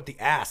 bro, you put the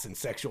ass in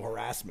sexual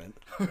harassment.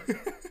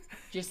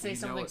 Just say You know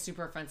something it.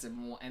 super offensive,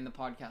 and we'll end the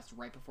podcast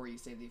right before you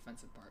say the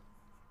offensive part.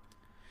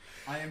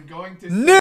 I am going to... No!